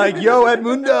 "Yo,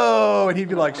 Edmundo," and he'd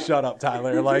be like, "Shut up,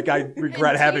 Tyler." Like I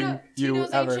regret having you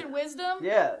Tino's ever. Ancient Wisdom.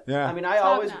 Yeah. Yeah. I mean,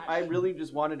 Top notch. I really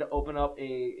just wanted to open up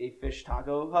a fish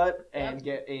taco hut and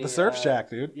get a The Surf Shack,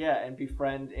 dude. Yeah, and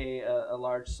befriend a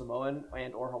large Samoan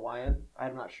and or Hawaiian.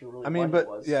 I'm not sure really. I mean, what but it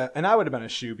was. yeah, and I would have been a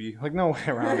shoobie. Like no way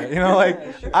around it. You know,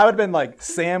 like Sure. I would have been like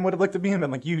Sam would have looked at me and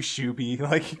been like, "You shoobie,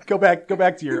 like go back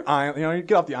to your island. You know, you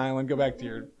get off the island, go back to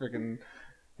your freaking,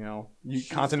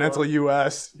 continental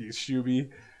U.S. You shoobie."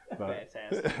 But,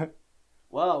 Fantastic.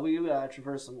 Well, we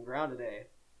traversed some ground today.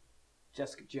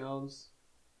 Jessica Jones,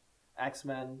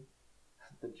 X-Men,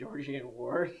 the Georgian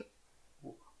War.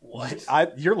 What?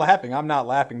 You're laughing. I'm not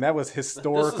laughing. That was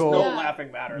historical. This is no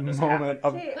laughing matter. This moment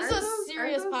of. Hey, This is a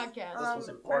serious podcast. This was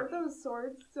important. Aren't those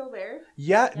swords still there?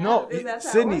 Yeah, no, Is that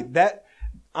Sydney. one? That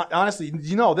honestly,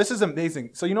 this is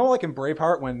amazing. So like in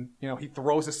Braveheart when he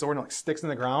throws his sword and like sticks in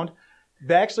the ground,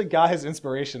 they actually got his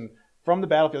inspiration from the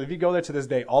battlefield. If you go there to this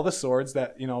day, all the swords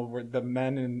that were the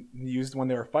men used when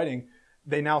they were fighting,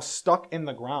 they now stuck in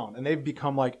the ground and they've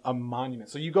become like a monument.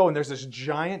 So you go and there's this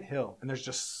giant hill and there's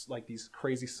just like these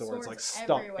crazy swords like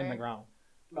stuck in everywhere. the ground.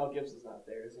 Mel Gibson's not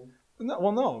there, is he?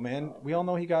 No, man. We all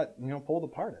know he got pulled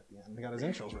apart at the end. He got his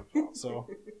entrails ripped out. So.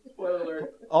 Spoiler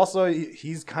alert. Also,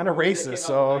 he's kind of racist,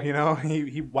 so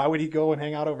he why would he go and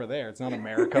hang out over there? It's not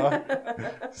America.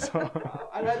 So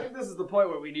And I think this is the point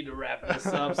where we need to wrap this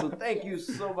up. So thank you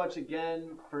so much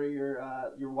again for your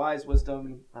wise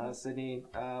wisdom, Sydney.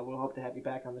 We'll hope to have you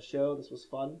back on the show. This was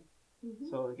fun. Mm-hmm.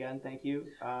 So again, thank you.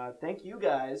 Thank you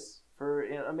guys for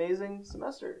an amazing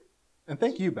semester. and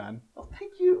thank you, Ben. Oh,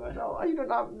 thank you. I know. You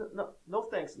know, no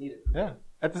thanks needed. Yeah.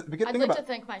 At the beginning, I'd like to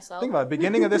thank myself think about it.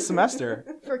 Beginning of this semester.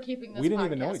 for keeping this We didn't podcast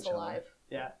even know each other. alive.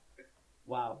 Yeah.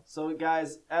 Wow. So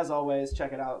guys, as always,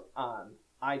 check it out on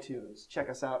iTunes. Check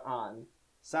us out on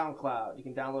SoundCloud. You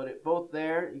can download it both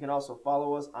there. You can also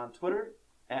follow us on Twitter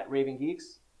at Raving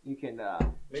Geeks. You can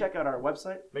check out our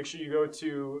website. Make sure you go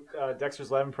to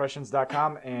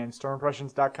dextersliveimpressions.com and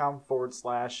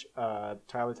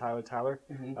stormimpressions.com/Tyler.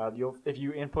 If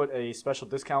you input a special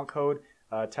discount code,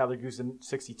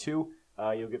 TylerGusen62,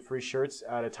 you'll get free shirts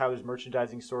at Tyler's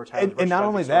merchandising store. And not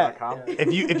only that,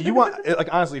 if you want, like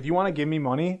honestly, if you want to give me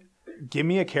money, give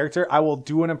me a character. I will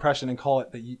do an impression and call it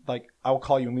I will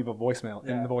call you and leave a voicemail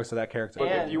in the voice of that character. But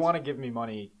And- if you want to give me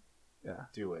money, Yeah.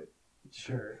 do it.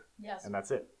 Sure. Yes. And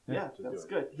that's it. Yeah, Just that's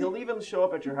do it. good. He'll even show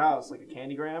up at your house like a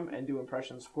candygram and do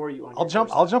impressions for you. On I'll your jump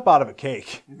doorstep. out of a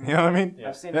cake. You know what I mean?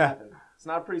 I've seen it Yeah. happen. It's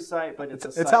not a pretty sight, but it's a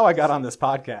It's sight. how I got on this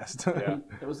podcast. Yeah.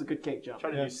 It was a good cake jump.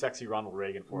 Tried to do sexy Ronald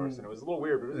Reagan for us, and it was a little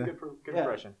weird, but it was a good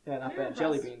impression. Yeah, not Very bad.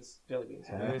 Jelly impressed.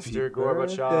 beans. Mr.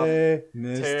 Gorbachev, Birthday,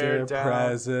 tear Mr. down.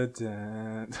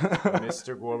 President.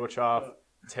 Mr. Gorbachev,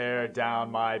 Tear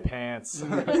down my pants.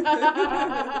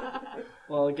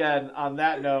 Well, again, on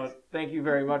that note, thank you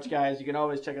very much, guys. You can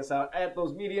always check us out at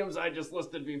those mediums I just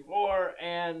listed before,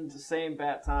 and same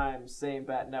bat time, same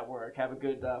bat network. Have a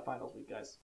good finals week, guys.